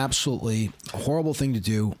an absolutely horrible thing to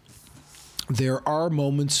do. There are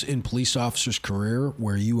moments in police officers' career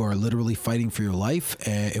where you are literally fighting for your life,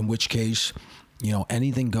 in which case,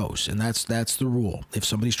 anything goes, and that's the rule. If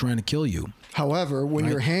somebody's trying to kill you. However, when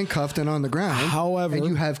you're handcuffed and on the ground, and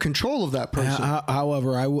you have control of that person.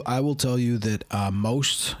 However, I will tell you that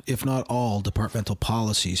most, if not all, departmental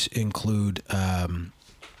policies include,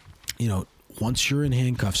 once you're in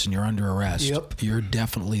handcuffs and you're under arrest, Yep. you're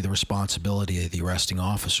definitely the responsibility of the arresting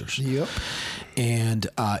officers. Yep. And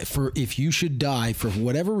if you should die for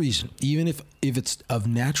whatever reason, even if it's of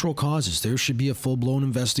natural causes, there should be a full-blown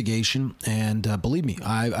investigation. And believe me,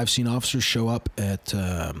 I've seen officers show up at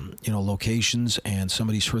locations and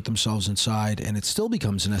somebody's hurt themselves inside, and it still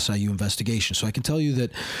becomes an SIU investigation. So I can tell you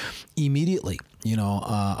that immediately,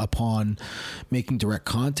 upon making direct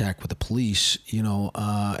contact with the police,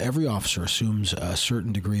 every officer assumes a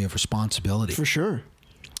certain degree of responsibility. For sure.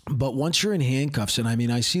 But once you're in handcuffs, and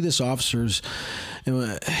I see this officer's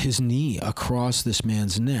his knee across this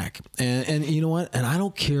man's neck, and you know what? And I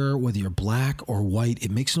don't care whether you're black or white; it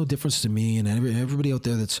makes no difference to me. And everybody out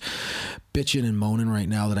there that's bitching and moaning right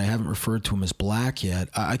now that I haven't referred to him as black yet,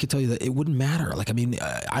 I can tell you that it wouldn't matter.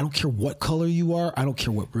 I don't care what color you are. I don't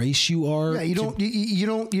care what race you are. Yeah, you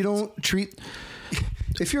don't treat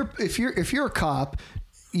if you're a cop,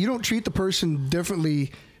 you don't treat the person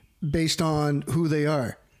differently based on who they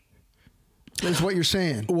are. That's what you're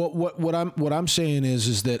saying. What I'm saying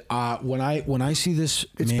is that when I see this,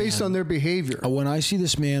 it's based on their behavior. When I see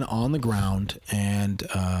this man on the ground and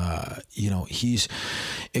he's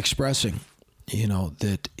expressing,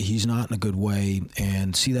 that he's not in a good way,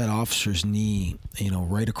 and see that officer's knee,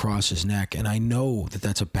 right across his neck, and I know that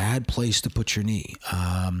that's a bad place to put your knee.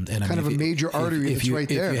 And kind of a major artery that's right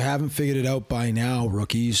there. If you haven't figured it out by now,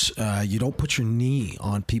 rookies, you don't put your knee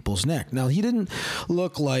on people's neck. Now, he didn't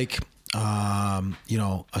look like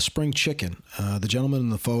a spring chicken. The gentleman in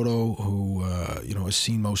the photo who, is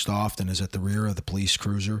seen most often is at the rear of the police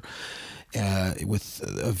cruiser with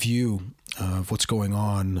a view of what's going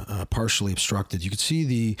on partially obstructed. You could see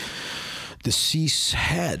the deceased's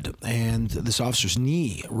head and this officer's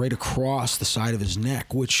knee right across the side of his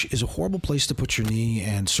neck, which is a horrible place to put your knee,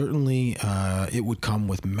 and certainly it would come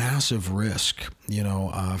with massive risk,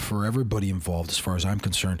 for everybody involved as far as I'm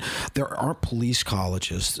concerned. There aren't police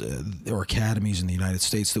colleges or academies in the United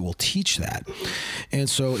States that will teach that. And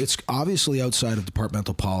so it's obviously outside of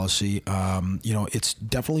departmental policy. It's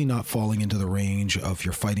definitely not falling into the range of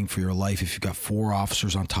you're fighting for your life if you've got 4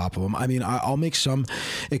 officers on top of them. I'll make some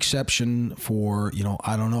exception for,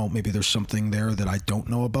 I don't know, maybe there's something there that I don't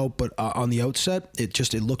know about, but on the outset,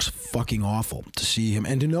 it looks fucking awful to see him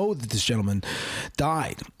and to know that this gentleman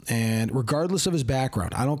died. And regardless of his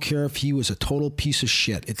background, I don't care if he was a total piece of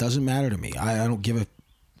shit. It doesn't matter to me. I don't give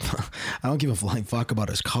a flying fuck about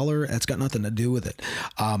his color. That's got nothing to do with it.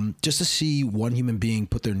 Just to see one human being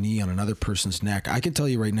put their knee on another person's neck, I can tell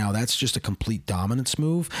you right now, that's just a complete dominance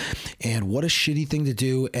move. And what a shitty thing to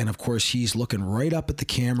do. And of course, he's looking right up at the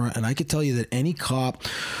camera. And I can tell you that any cop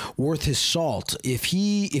worth his salt, if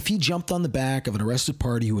he jumped on the back of an arrested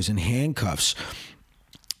party who was in handcuffs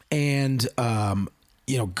and,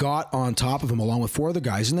 got on top of him along with 4 other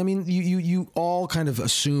guys. And you all kind of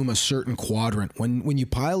assume a certain quadrant when you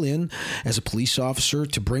pile in as a police officer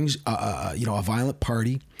to bring, a violent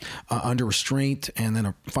party under restraint and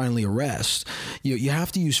then finally arrest. You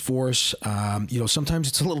have to use force. Sometimes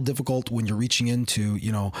it's a little difficult when you're reaching into,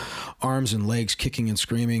 arms and legs, kicking and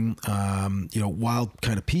screaming, wild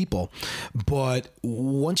kind of people. But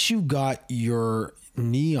once you've got your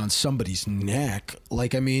knee on somebody's neck,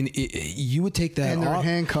 you would take that and they're off. In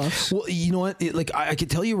handcuffs. Well, you know what? I can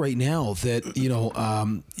tell you right now that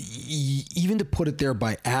even to put it there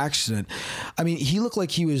by accident, he looked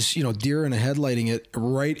like he was deer in a headlighting it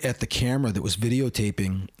right at the camera that was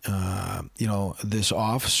videotaping this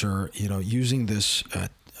officer using this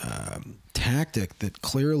tactic that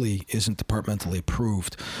clearly isn't departmentally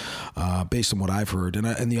approved, based on what I've heard.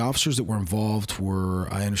 And the officers that were involved were,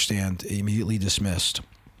 I understand, immediately dismissed.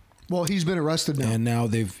 Well, he's been arrested now. And now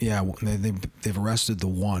they've arrested the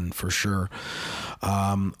one for sure.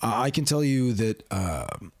 I can tell you that,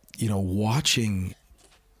 watching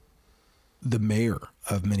the mayor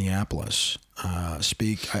of Minneapolis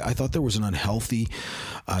speak, I thought there was an unhealthy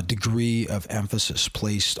degree of emphasis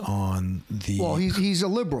placed on the... Well, he's a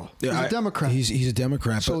liberal. He's a Democrat. He's a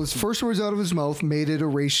Democrat. So his first words out of his mouth made it a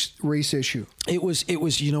race issue. It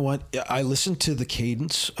was. You know what? I listened to the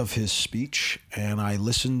cadence of his speech and I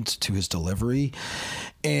listened to his delivery,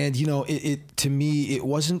 and it to me it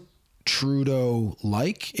wasn't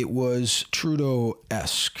Trudeau-like, it was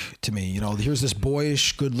Trudeau-esque to me. Here's this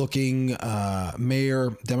boyish, good-looking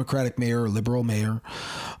mayor, Democratic mayor, liberal mayor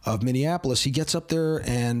of Minneapolis. He gets up there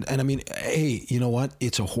and hey, you know what?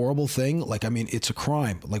 It's a horrible thing. It's a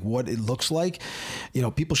crime. Like what it looks like.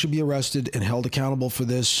 People should be arrested and held accountable for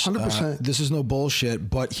this. 100%. This is no bullshit.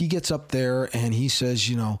 But he gets up there and he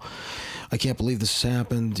says, I can't believe this has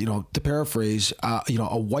happened. To paraphrase,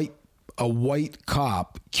 a white a white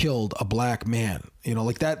cop killed a black man. You know,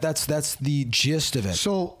 like that's the gist of it.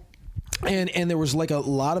 So, and there was like a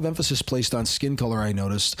lot of emphasis placed on skin color, I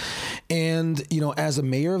noticed. And, you know, as a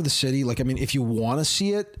mayor of the city, like, I mean, if you want to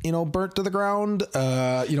see it, you know, burnt to the ground, you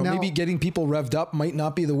know, Now- maybe getting people revved up might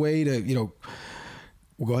not be the way to, you know,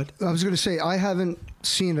 go ahead. I was going to say, I haven't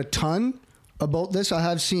seen a ton about this. I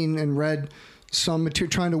have seen and read some material,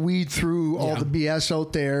 trying to weed through all the BS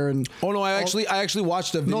out there. And Oh no, I actually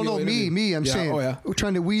watched a video. No, interview. me. I'm Yeah, saying, oh yeah. we're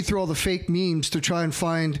trying to weed through all the fake memes to try and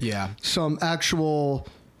find some actual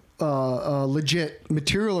legit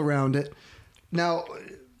material around it. Now,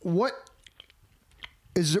 what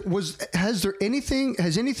is it? Has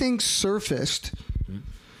anything surfaced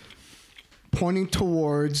pointing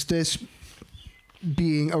towards this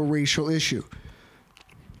being a racial issue?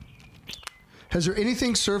 Has there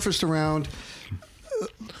anything surfaced around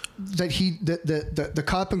that the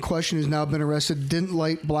cop in question who's now been arrested didn't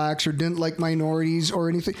like blacks or didn't like minorities or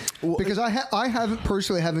anything? Because I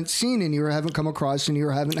haven't seen any, or haven't come across any,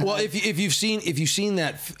 or haven't. Well, if you've seen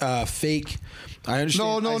that fake, I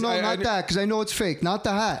understand. No, not that, because I know it's fake. Not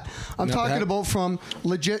the hat. I'm Not the talking hat? about from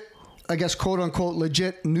legit, I guess, quote unquote,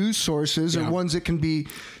 legit news sources, or ones that can be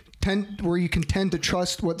where you can tend to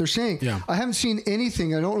trust what they're saying. Yeah. I haven't seen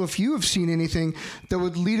anything. I don't know if you have seen anything that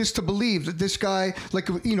would lead us to believe that this guy, like,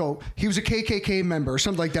 you know, he was a KKK member or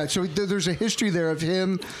something like that. So there's a history there of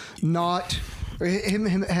him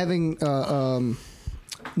having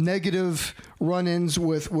negative run-ins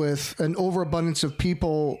with an overabundance of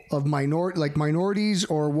people of minorities,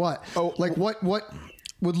 or what? What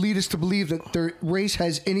would lead us to believe that their race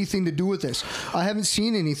has anything to do with this? I haven't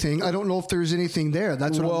seen anything. I don't know if there's anything there.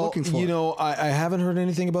 That's what I'm looking for. You know, I haven't heard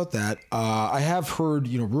anything about that. I have heard,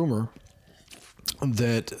 you know, rumor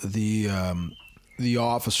that the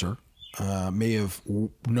officer may have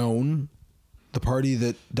known the party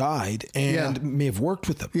that died and may have worked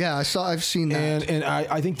with them. Yeah, I've seen that. And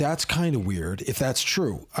I think that's kind of weird if that's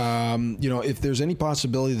true. You know, if there's any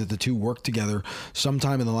possibility that the two worked together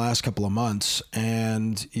sometime in the last couple of months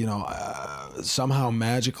and, you know, somehow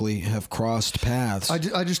magically have crossed paths.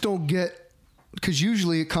 I just don't get, because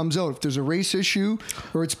usually it comes out if there's a race issue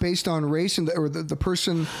or it's based on race or the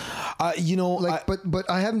person, you know, like, but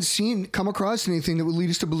I haven't come across anything that would lead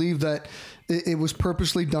us to believe that it was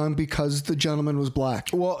purposely done because the gentleman was black.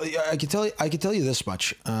 Well, I can tell you this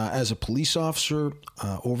much. As a police officer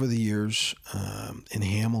over the years in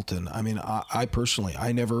Hamilton, I mean, I personally,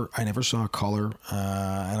 I never saw color,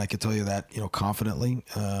 and I can tell you that, you know, confidently.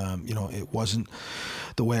 You know, it wasn't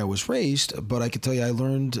the way I was raised, but I can tell you, I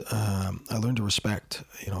learned to respect,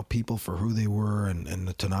 you know, people for who they were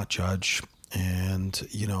and to not judge. And,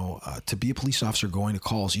 you know, to be a police officer going to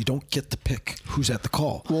calls, you don't get to pick who's at the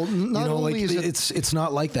call. Well, not only like, is it's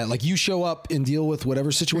not like that. Like, you show up and deal with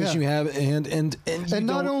whatever situation you have, and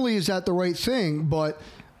not only is that the right thing, but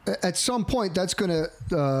at some point that's going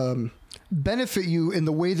to benefit you in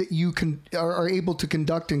the way that you are able to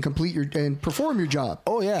conduct and complete and perform your job.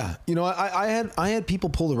 Oh yeah, you know, I had people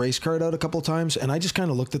pull the race card out a couple of times, and I just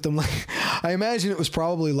kind of looked at them like, I imagine it was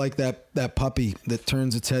probably like that puppy that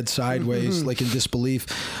turns its head sideways, like in disbelief.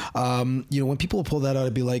 You know, when people pull that out,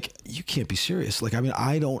 I'd be like, you can't be serious. Like, I mean,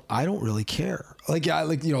 I don't really care. Like,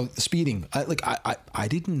 you know, speeding. I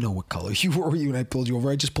didn't know what color you were when I pulled you over.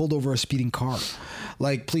 I just pulled over a speeding car.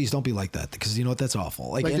 Like, please don't be like that, because you know what? That's awful.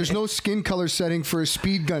 Like there's no skin color setting for a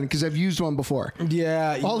speed gun, because I've used one before.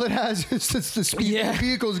 Yeah. All it has is the speed the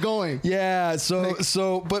vehicle's going. Yeah.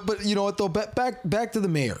 But you know what though? Back to the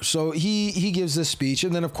mayor. So he gives this speech,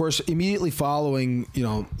 and then of course immediately following, you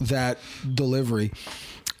know, that delivery,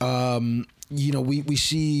 you know, we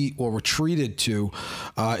see, or we're treated to,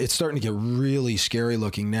 it's starting to get really scary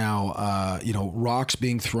looking now. You know, rocks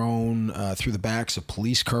being thrown through the backs of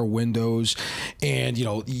police car windows, and, you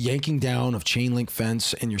know, yanking down of chain link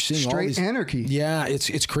fence, and you're seeing all these anarchy. Yeah,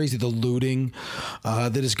 it's crazy, the looting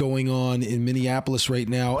that is going on in Minneapolis right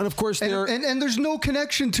now, and of course and there's no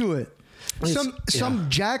connection to it. Some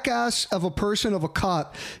jackass of a person, of a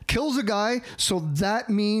cop, kills a guy, so that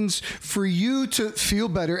means for you to feel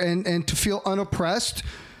better and to feel unoppressed,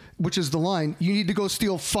 which is the line, you need to go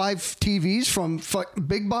steal 5 TVs from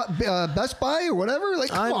Best Buy or whatever. Like,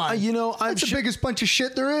 come on, you know, that's the biggest bunch of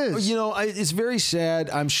shit there is. You know, it's very sad.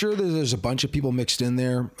 I'm sure that there's a bunch of people mixed in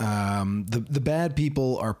there. The bad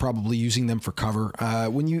people are probably using them for cover.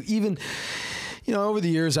 When you even. You know, over the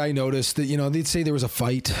years, I noticed that, you know, they'd say there was a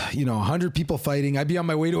fight, you know, 100 people fighting. I'd be on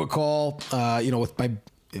my way to a call, you know, with my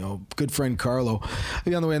good friend Carlo,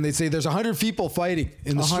 be on the way, and they'd say there's 100 people fighting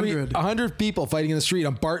in the street. 100 people fighting in the street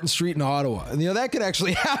on Barton Street in Ottawa, and that could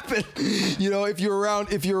actually happen. If you're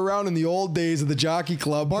around in the old days of the Jockey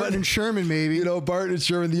Club, Barton and Sherman, maybe. Barton and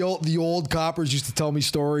Sherman, the old coppers used to tell me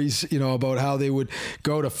stories, about how they would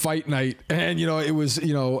go to fight night, and it was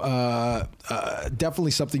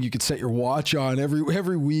definitely something you could set your watch on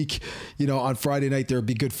every week. On Friday night there would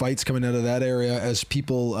be good fights coming out of that area as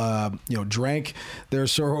people drank their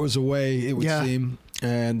sorrows away, it would seem,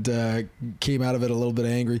 and came out of it a little bit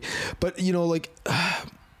angry. But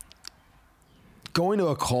going to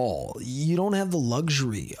a call, you don't have the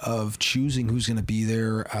luxury of choosing who's going to be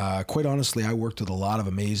there. Quite honestly, I worked with a lot of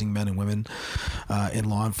amazing men and women in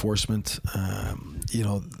law enforcement.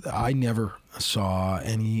 I never saw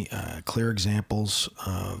any clear examples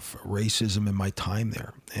of racism in my time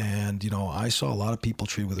there. And, I saw a lot of people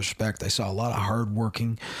treated with respect. I saw a lot of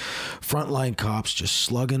hardworking frontline cops just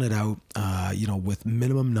slugging it out, with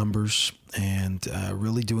minimum numbers and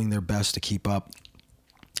really doing their best to keep up.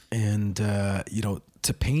 And,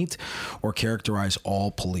 to paint or characterize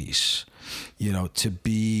all police, to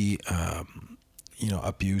be,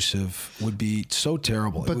 abusive would be so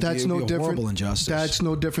terrible. But that's no different. Horrible injustice. That's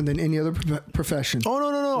no different than any other profession. Oh,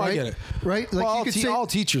 no. Right? I get it. Right? Like you could say all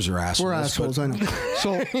teachers are assholes. We're assholes, I know.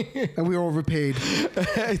 So, and we were overpaid.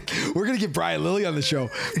 We're going to get Brian Lilly on the show.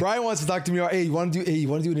 Brian wants to talk to me. Hey, you want to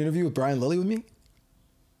do an interview with Brian Lilly with me?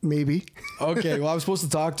 Maybe. Okay. Well, I'm supposed to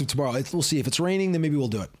talk to him tomorrow. We'll see. If it's raining, then maybe we'll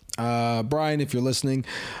do it. Brian, if you're listening,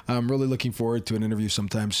 I'm really looking forward to an interview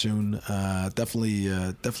sometime soon. Definitely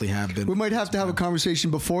have been. We might have to have a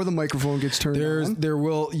conversation before the microphone gets turned on.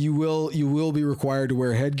 You will be required to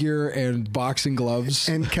wear headgear and boxing gloves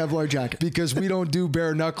and Kevlar jacket because we don't do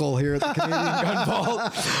bare knuckle here at the Canadian Gun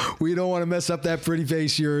Vault. We don't want to mess up that pretty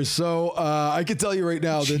face of yours. So I can tell you right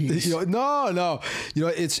now that no,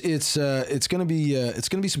 it's gonna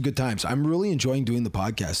be some good times. I'm really enjoying doing the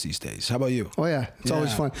podcast these days. How about you? Oh yeah, it's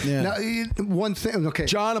always fun. Yeah. Now, one thing. Okay.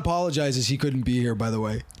 John apologizes he couldn't be here. By the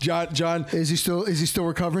way, John is he still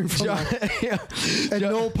recovering from that? Yeah. And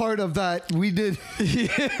no part of that we did.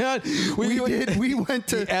 Yeah, we went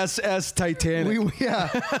to the SS Titanic.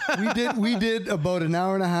 We did about an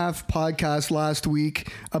hour and a half podcast last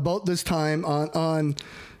week about this time on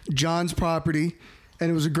John's property. And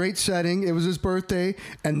it was a great setting. It was his birthday,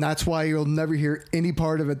 and that's why you'll never hear any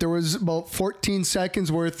part of it. There was about 14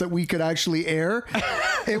 seconds worth that we could actually air.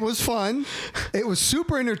 It was fun. It was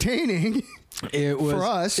super entertaining. It was for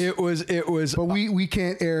us. It was. But we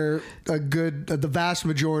can't air the vast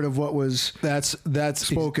majority of what was that's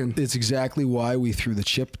spoken. It's exactly why we threw the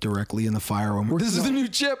chip directly in the fire. This is the new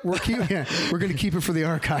chip. We're going to keep it for the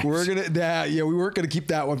archives. We weren't going to keep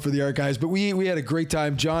that one for the archives, but we had a great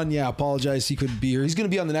time. John, apologized he couldn't be here. He's going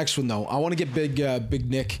to be on the next one though. I want to get big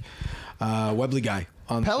Nick Webley guy.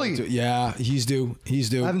 Pelly. Yeah, he's due. I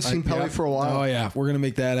haven't seen Pelly for a while. Oh yeah, we're gonna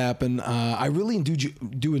make that happen. I really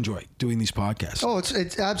do enjoy doing these podcasts. Oh,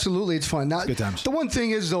 it's absolutely, it's fun. Now, good times. The one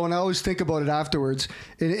thing is though, and I always think about it afterwards,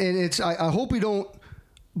 and it's I hope we don't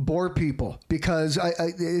bore people because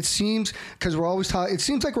it seems like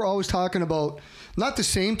we're always talking about not the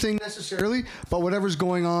same thing necessarily, but whatever's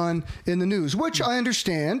going on in the news, which I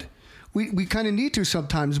understand. We kind of need to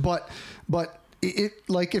sometimes, but. It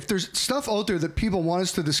like if there's stuff out there that people want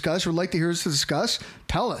us to discuss or like to hear us to discuss,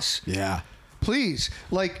 tell us. Yeah. Please,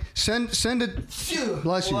 like send it.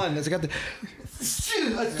 Bless you.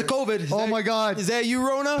 That's the COVID. My God. Is that you,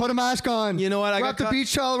 Rona? Put a mask on. You know what? Wrap the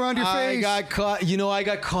beach towel around your face. I got caught. I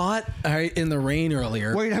got caught in the rain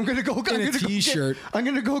earlier. Wait, I'm gonna go in a t-shirt. I'm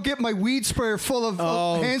gonna go get my weed sprayer full of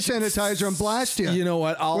hand sanitizer and blast you. You know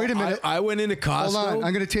what? Wait a minute. I went into Costco. Hold on.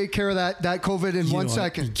 I'm gonna take care of that COVID in 1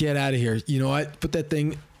 second. Get out of here. You know what? Put that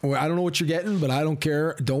thing. I don't know what you're getting, but I don't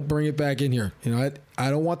care. Don't bring it back in here. You know what? I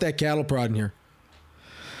don't want that cattle prod in here.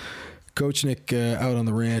 Coach Nick out on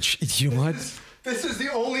the ranch. You know what? This is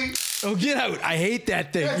the only. Oh, get out! I hate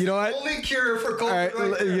that thing. You know what? Only cure for COVID. All right,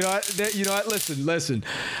 you know what? Listen.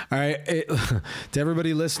 All right, to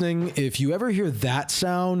everybody listening, if you ever hear that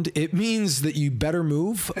sound, it means that you better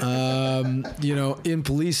move. In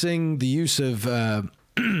policing, the use of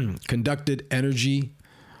conducted energy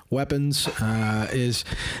weapons is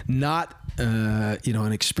not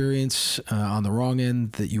an experience on the wrong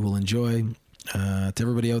end that you will enjoy. To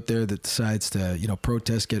everybody out there that decides to,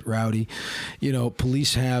 protest, get rowdy,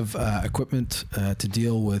 police have equipment to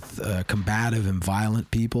deal with combative and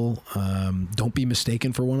violent people. Don't be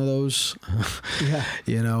mistaken for one of those.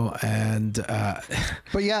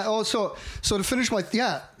 But yeah, also, so to finish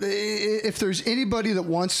if there's anybody that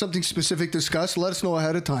wants something specific discussed, let us know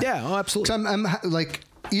ahead of time. Yeah, absolutely. I'm like,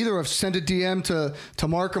 either have sent a DM to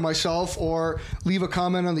Mark or myself, or leave a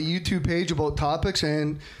comment on the YouTube page about topics.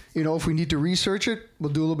 And, you know, if we need to research it,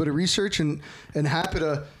 we'll do a little bit of research and happy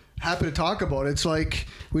to talk about it. It's like,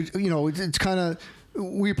 it's kind of,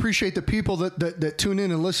 we appreciate the people that tune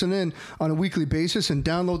in and listen in on a weekly basis and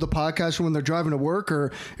download the podcast when they're driving to work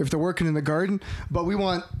or if they're working in the garden. But we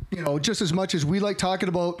want, just as much as we like talking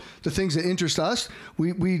about the things that interest us,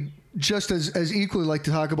 we just as equally like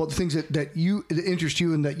to talk about the things that interest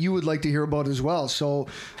you and that you would like to hear about as well. So,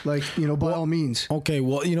 by all means. Okay,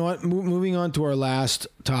 well, you know what? Moving on to our last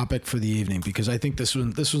topic for the evening, because I think this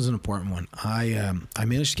was an important one. I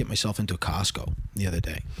managed to get myself into Costco the other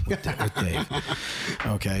day with Dave.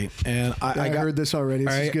 Okay, and I heard this already.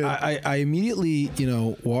 This is good. I immediately,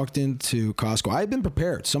 walked into Costco. I had been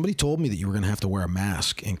prepared. Somebody told me that you were going to have to wear a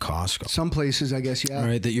mask in Costco. Some places, I guess, yeah. All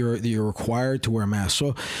right, that you're required to wear a mask.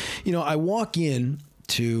 So, I walk in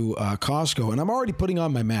to Costco and I'm already putting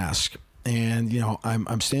on my mask, and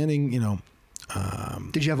I'm standing,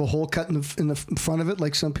 Did you have a hole cut in the front of it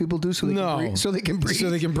like some people do so they can breathe? So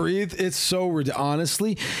they can breathe? It's so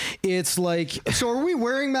honestly, it's like. So are we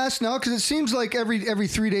wearing masks now? Because it seems like every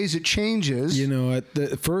 3 days it changes.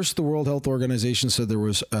 At first the World Health Organization said there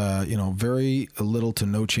was very little to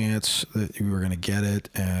no chance that we were going to get it,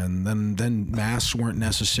 and then masks weren't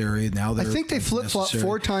necessary. Now I think they flip-flopped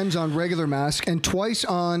 4 times on regular masks and twice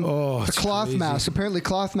on the cloth masks. Apparently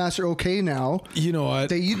cloth masks are okay now. You know what?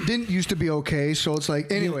 They didn't used to be okay. So it's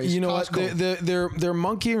like, anyways, what? They're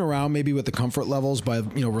monkeying around maybe with the comfort levels by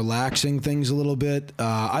relaxing things a little bit.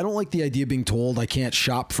 I don't like the idea of being told I can't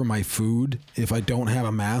shop for my food if I don't have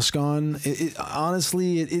a mask on.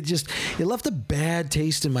 Honestly, it left a bad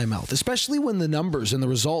taste in my mouth, especially when the numbers and the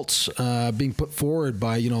results being put forward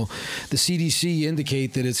by the CDC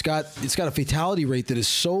indicate that it's got a fatality rate that is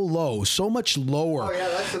so low, so much lower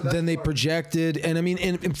than they projected. And I mean,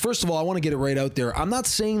 and first of all, I want to get it right out there. I'm not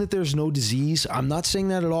saying that there's no disease. I'm not saying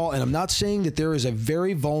that at all. And I'm not saying that there is a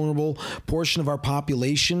very vulnerable portion of our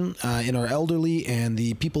population in our elderly and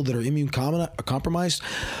the people that are immune compromised.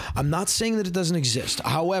 I'm not saying that it doesn't exist.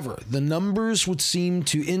 However, the numbers would seem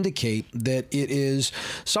to indicate that it is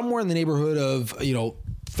somewhere in the neighborhood of,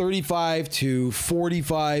 35 to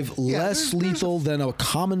 45 less lethal than a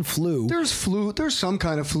common flu. There's some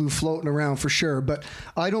kind of flu floating around for sure, but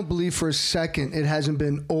I don't believe for a second it hasn't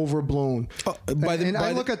been overblown.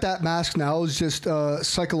 I look at that mask now as just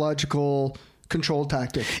psychological control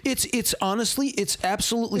tactic. It's honestly, it's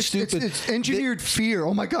absolutely stupid. It's engineered fear.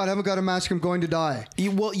 Oh my God, I haven't got a mask. I'm going to die.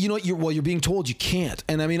 You're being told you can't.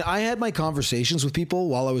 And I mean, I had my conversations with people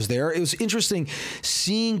while I was there. It was interesting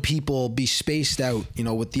seeing people be spaced out,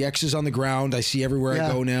 with the X's on the ground. I see everywhere I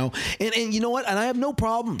go now. And you know what? And I have no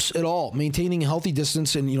problems at all maintaining a healthy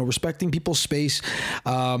distance and, respecting people's space.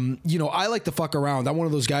 I like to fuck around. I'm one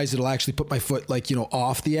of those guys that'll actually put my foot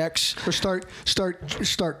off the X. Or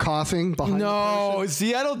start coughing behind No,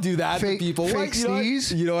 see, I don't do that to people. Fake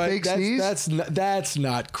sneeze? Fake sneeze? That's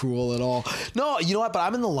not cool at all. No, you know what? But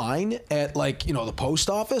I'm in the line at the post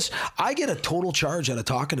office. I get a total charge out of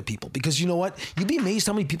talking to people because you know what? You'd be amazed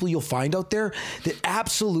how many people you'll find out there that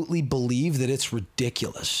absolutely believe that it's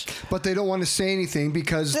ridiculous. But they don't want to say anything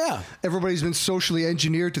because everybody's been socially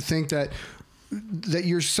engineered to think that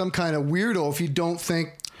you're some kind of weirdo if you don't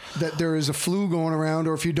think that there is a flu going around,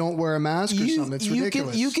 or if you don't wear a mask or something. It's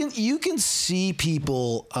ridiculous. You can see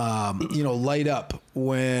people, light up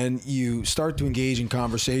when you start to engage in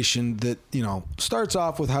conversation that starts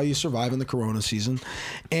off with how you survive in the Corona season,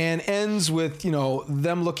 and ends with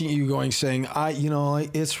them looking at you saying,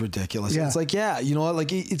 it's ridiculous. Yeah. It's like,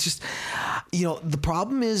 it's just, the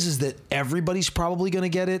problem is that everybody's probably going to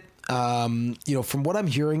get it. From what I'm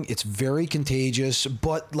hearing, it's very contagious,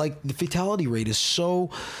 but the fatality rate is so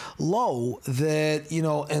low that,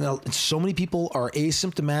 and so many people are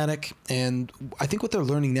asymptomatic. And I think what they're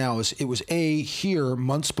learning now is it was here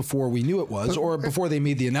months before we knew it was, or before they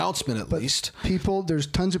made the announcement at least. There's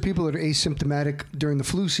tons of people that are asymptomatic during the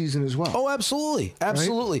flu season as well. Oh, absolutely.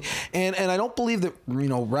 Absolutely. Right? And I don't believe that,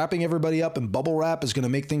 wrapping everybody up in bubble wrap is going to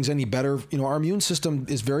make things any better. Our immune system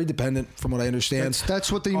is very dependent, from what I understand.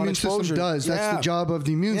 That's what the immune system does. That's the job of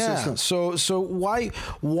the immune system. So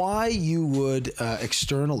why you would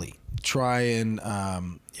externally try and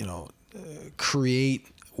create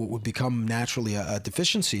what would become naturally a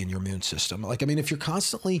deficiency in your immune system? If you're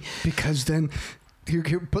constantly, because then.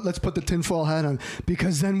 Let's put the tinfoil hat on,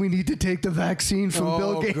 because then we need to take the vaccine from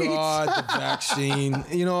Bill Gates. Oh God, the vaccine!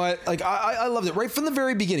 I loved it right from the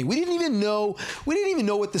very beginning. We didn't even know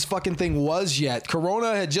what this fucking thing was yet.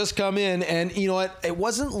 Corona had just come in, and you know what? It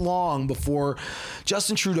wasn't long before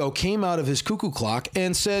Justin Trudeau came out of his cuckoo clock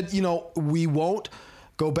and said, we won't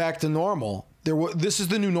go back to normal. This is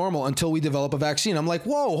the new normal until we develop a vaccine. I'm like,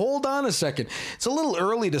 whoa, hold on a second. It's a little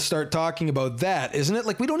early to start talking about that, isn't it?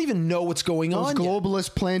 Like, we don't even know what's going on.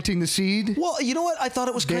 Globalists planting the seed. Well, you know what? I thought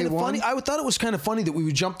it was kind of funny. I thought it was kind of funny that we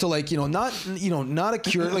would jump to not a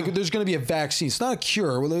cure. Like, there's going to be a vaccine. It's not a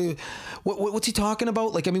cure. What's he talking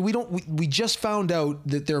about? Like, I mean, we just found out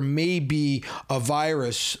that there may be a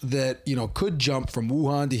virus that, could jump from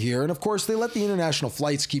Wuhan to here. And of course, they let the international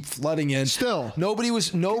flights keep flooding in. Still,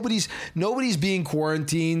 nobody's being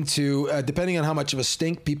quarantined to, depending on how much of a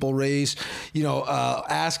stink people raise,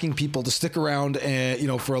 asking people to stick around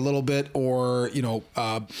and, for a little bit, or,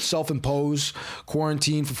 self-impose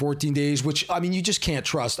quarantine for 14 days, which, I mean, you just can't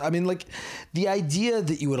trust. I mean, like, the idea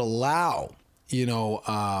that you would allow,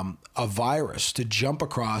 a virus to jump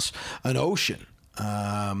across an ocean,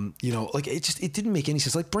 like it didn't make any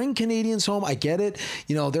sense. Like, bring Canadians home. I get it.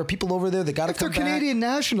 There are people over there that got to come back. They're Canadian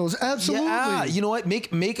nationals. Absolutely. Yeah. You know what?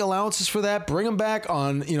 Make allowances for that. Bring them back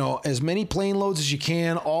on, as many plane loads as you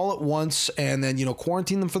can all at once. And then,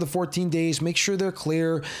 quarantine them for the 14 days. Make sure they're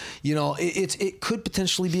clear. It could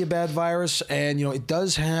potentially be a bad virus. And, it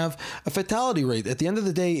does have a fatality rate. At the end of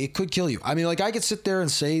the day, it could kill you. I mean, like, I could sit there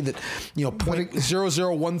and say that,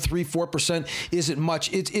 0.00134% isn't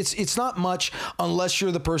much. It's not much unless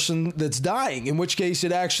you're the person that's dying, in which case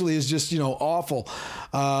it actually is just, awful.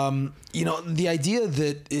 The idea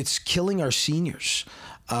that it's killing our seniors,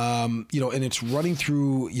 and it's running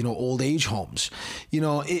through, old age homes,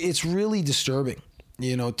 it's really disturbing,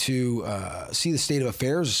 to see the state of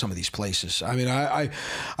affairs of some of these places. I mean, I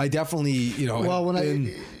definitely,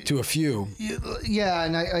 been to a few. Yeah,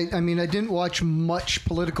 and I mean, I didn't watch much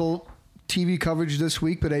political TV coverage this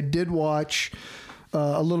week, but I did watch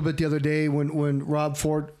a little bit the other day when Rob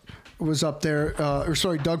Ford was up there,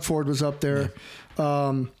 Doug Ford was up there,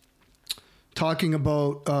 talking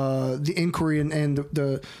about the inquiry and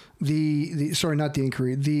the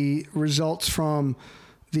results from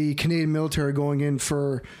the Canadian military going in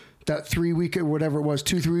for that 3 week or whatever it was,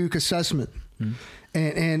 3 week assessment,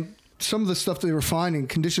 and some of the stuff they were finding,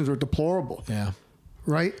 conditions were deplorable. Yeah.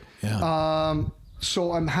 Right. Yeah.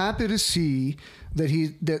 So I'm happy to see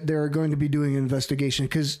that they're going to be doing an investigation,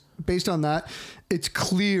 because based on that, it's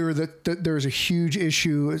clear that there's a huge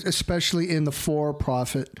issue, especially in the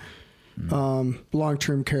for-profit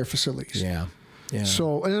long-term care facilities. Yeah. Yeah.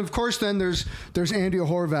 So, and of course, then there's Andrea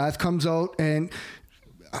Horwath comes out and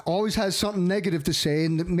always has something negative to say,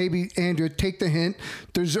 and maybe, Andrea, take the hint.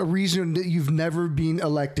 There's a reason that you've never been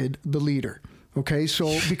elected the leader. Okay,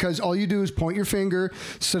 so because all you do is point your finger,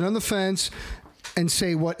 sit on the fence, and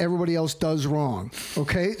say what everybody else does wrong.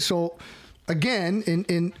 Okay, so again,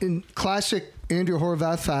 in classic Andrea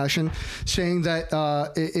Horwath fashion, saying that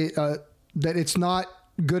that it's not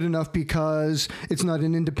good enough because it's not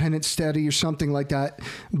an independent study or something like that,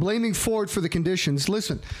 blaming Ford for the conditions.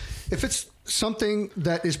 Listen, if it's something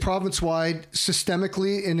that is province-wide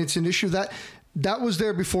systemically and it's an issue that was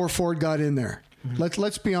there before Ford got in there. Mm-hmm.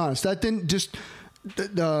 Let's be honest. That didn't just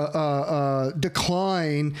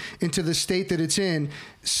decline into the state that it's in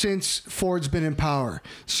since Ford's been in power.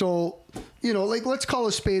 So, let's call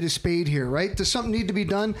a spade here, right? Does something need to be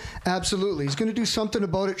done? Absolutely. He's going to do something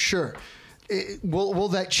about it, sure. Will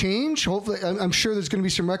that change? Hopefully, I'm sure there's going to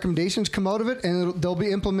be some recommendations come out of it, and they'll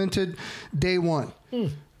be implemented day one,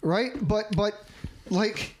 right? But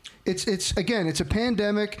it's again, it's a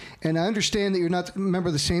pandemic, and I understand that you're not a member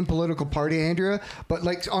of the same political party, Andrea. But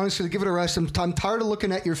honestly, give it a rest. I'm tired of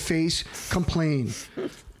looking at your face complain.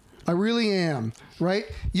 I really am. Right?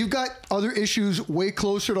 You've got other issues way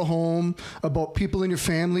closer to home about people in your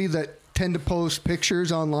family that tend to post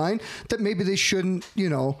pictures online that maybe they shouldn't,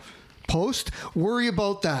 post. Worry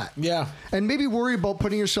about that. Yeah. And maybe worry about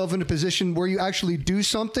putting yourself in a position where you actually do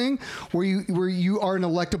something, where you are an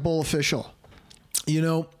electable official.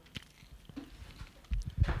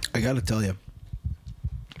 I got to tell you,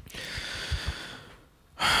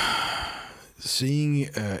 seeing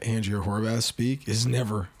Andrea Horwath speak is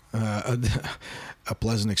never a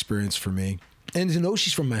pleasant experience for me. And to know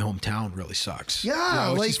she's from my hometown really sucks.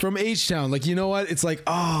 Yeah. She's from H-Town. You know what? It's like,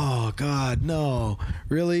 oh, God, no.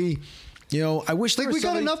 Really? I wish there was we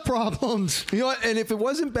got enough problems. You know what? And if it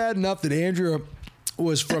wasn't bad enough that Andrea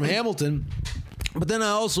was from Hamilton... But then I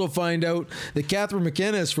also find out that Catherine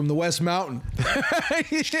McKenna is from the West Mountain.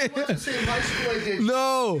 She went to the same high school I did.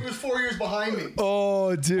 No. She was 4 years behind me.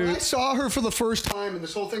 Oh, dude. When I saw her for the first time, and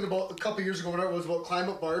this whole thing about a couple years ago, whatever it was about Climb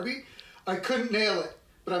Up Barbie, I couldn't nail it.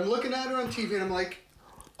 But I'm looking at her on TV, and I'm like,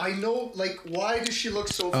 I know, why does she look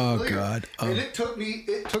so familiar? Oh, God. And it took me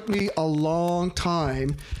a long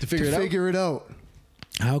time to figure it out.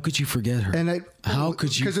 How could you forget her? And How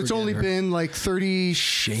could you? Because it's forget only her? been like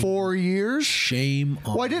 34 years. Shame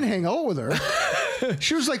on. Well, I didn't hang out with her.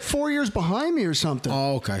 She was like 4 years behind me or something.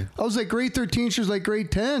 Oh, okay. I was like grade 13. She was like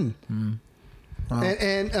grade 10.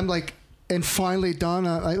 And I'm like, and finally,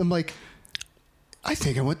 Donna, I'm like, I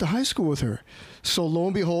think I went to high school with her. So lo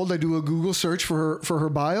and behold, I do a Google search for her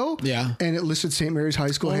bio. Yeah. And it listed St. Mary's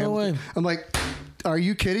High School. Oh, no Hamilton. way. I'm like, are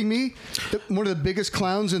you kidding me? One of the biggest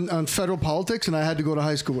clowns on federal politics, and I had to go to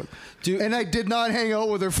high school with. Dude. And I did not hang out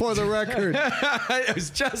with her, for the record. I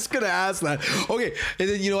was just going to ask that. Okay. And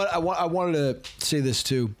then, you know what? I wanted to say this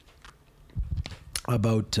too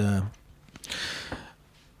about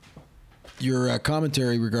your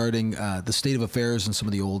commentary regarding the state of affairs in some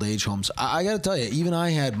of the old age homes. I got to tell you, even I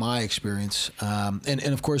had my experience. And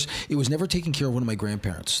of course, it was never taking care of one of my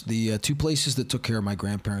grandparents. The two places that took care of my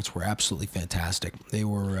grandparents were absolutely fantastic. They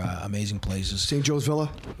were amazing places. St. Joe's Villa.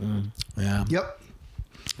 Yeah. Yep.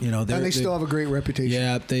 You know, And they still have a great reputation.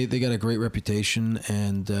 Yeah, they got a great reputation,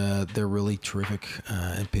 and they're really terrific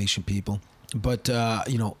and patient people. But,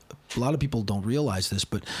 you know, a lot of people don't realize this,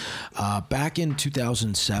 but back in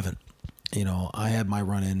 2007, you know, I had my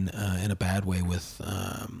run-in in a bad way with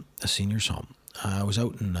a senior's home. I was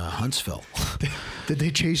out in Huntsville. Did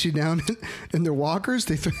they chase you down in their walkers?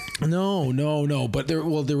 No. But there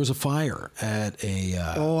was a fire at a.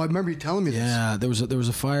 Oh, I remember you telling me this. Yeah, there was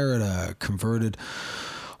a fire at a converted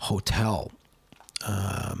hotel,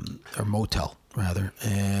 or motel rather,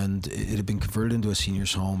 and it had been converted into a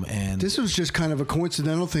senior's home. And This was just kind of a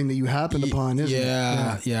coincidental thing that you happened upon, isn't it?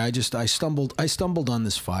 Yeah. I stumbled on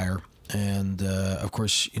this fire. And, of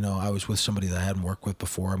course, you know, I was with somebody that I hadn't worked with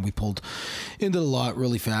before, and we pulled into the lot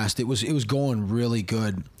really fast. It was going really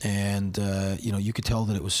good. And, you know, you could tell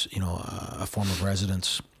that it was, you know, a form of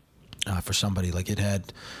residence for somebody. Like it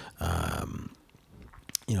had,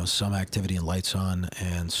 you know, some activity and lights on.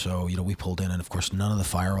 And so, you know, we pulled in, and of course, none of the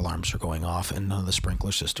fire alarms are going off and none of the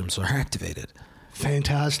sprinkler systems are activated.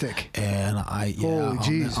 Fantastic. And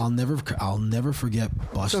I'll never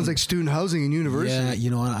forget busting. Sounds like student housing in university. Yeah, you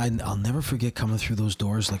know what? I'll never forget coming through those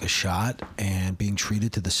doors like a shot and being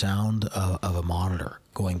treated to the sound of a monitor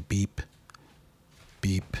going beep,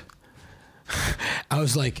 beep. I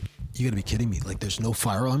was like, you gotta be kidding me. Like there's no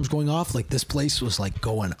fire alarms going off. Like this place was like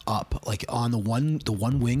going up. Like on the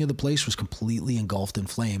one wing of the place was completely engulfed in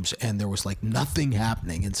flames, and there was like nothing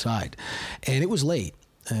happening inside. And it was late.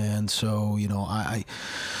 And so, you know, I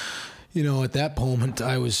you know, at that moment,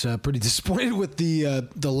 I was pretty disappointed with the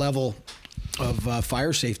level of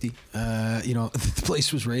fire safety. You know, the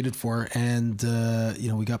place was rated for, and you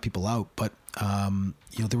know, we got people out. But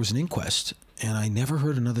you know, there was an inquest, and I never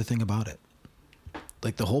heard another thing about it.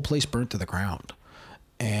 Like the whole place burnt to the ground,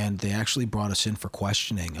 and they actually brought us in for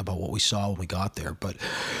questioning about what we saw when we got there. But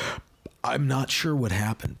I'm not sure what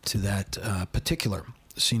happened to that particular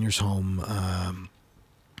seniors home.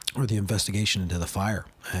 Or the investigation into the fire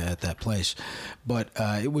at that place. But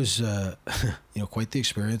it was, you know, quite the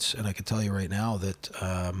experience. And I can tell you right now that,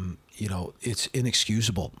 you know, it's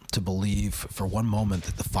inexcusable to believe for one moment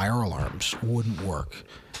that the fire alarms wouldn't work,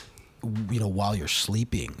 you know, while you're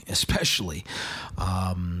sleeping, especially.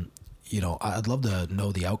 You know, I'd love to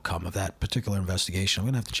know the outcome of that particular investigation. I'm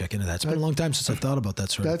going to have to check into that. It's been a long time since I've thought about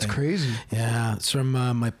that sort of thing. That's crazy. Yeah, it's from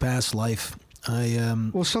my past life.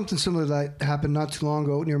 Well, something similar to that happened not too long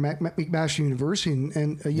ago near McMaster University,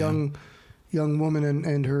 and a young woman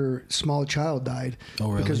and her small child died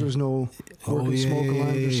because there was no working smoke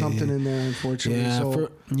alarms or something in there, unfortunately. Yeah, so,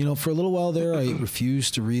 for a little while there, I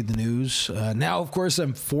refused to read the news. Now, of course,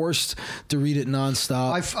 I'm forced to read it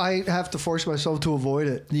nonstop. I have to force myself to avoid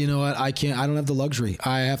it. You know what? I can't. I don't have the luxury.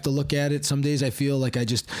 I have to look at it. Some days I feel like I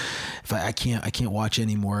can't watch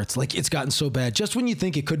anymore. It's like it's gotten so bad. Just when you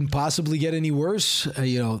think it couldn't possibly get any worse,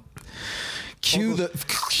 you know. Cue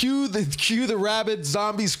the rabid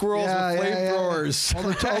zombie squirrels with flamethrowers. All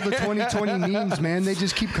the 2020 memes, man, they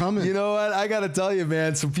just keep coming. You know what? I got to tell you,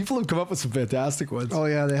 man, some people have come up with some fantastic ones. Oh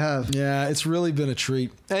yeah, they have. Yeah, it's really been a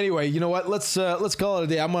treat. Anyway, you know what? Let's call it a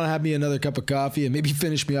day. I'm gonna have me another cup of coffee and maybe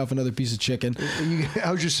finish me off another piece of chicken.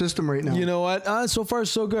 How's your system right now? You know what? So far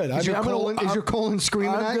so good. Is your colon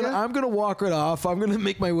screaming at you? I'm gonna walk it off. I'm gonna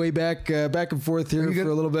make my way back and forth here for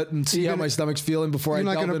a little bit and see how my stomach's feeling before I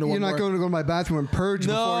delve into one more. You're not going to go to my bathroom and purge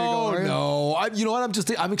before you go, right? No. You know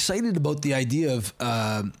what? I'm excited about the idea of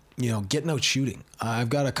getting out shooting. I've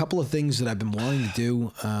got a couple of things that I've been wanting to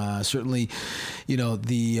do. Certainly,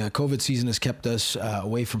 the COVID season has kept us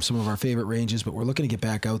away from some of our favorite ranges, but we're looking to get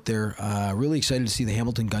back out there. Really excited to see the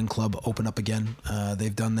Hamilton Gun Club open up again.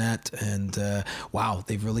 They've done that, and wow,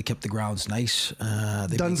 they've really kept the grounds nice.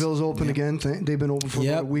 Dunville's open again. They've been open for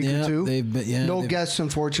about a week or two. No guests,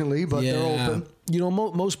 unfortunately, but they're open.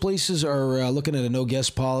 Most places are looking at a no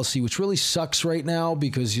guest policy, which really sucks right now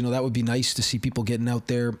because, that would be nice to see people getting out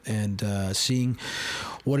there and seeing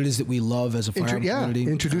what it is that we love as a firearm community.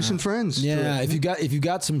 Introducing friends. Yeah, if you've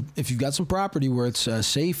got some property where it's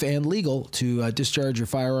safe and legal to discharge your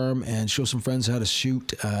firearm and show some friends how to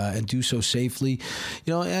shoot and do so safely,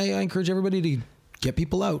 I encourage everybody to get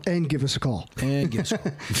people out. And give us a call.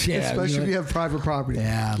 Especially if you have private property.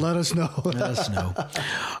 Yeah. Let us know.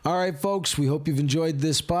 All right, folks. We hope you've enjoyed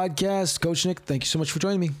this podcast. Coach Nick, thank you so much for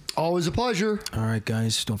joining me. Always a pleasure. All right,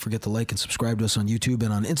 guys. Don't forget to like and subscribe to us on YouTube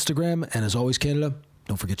and on Instagram. And as always, Canada,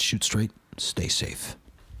 don't forget to shoot straight. Stay safe.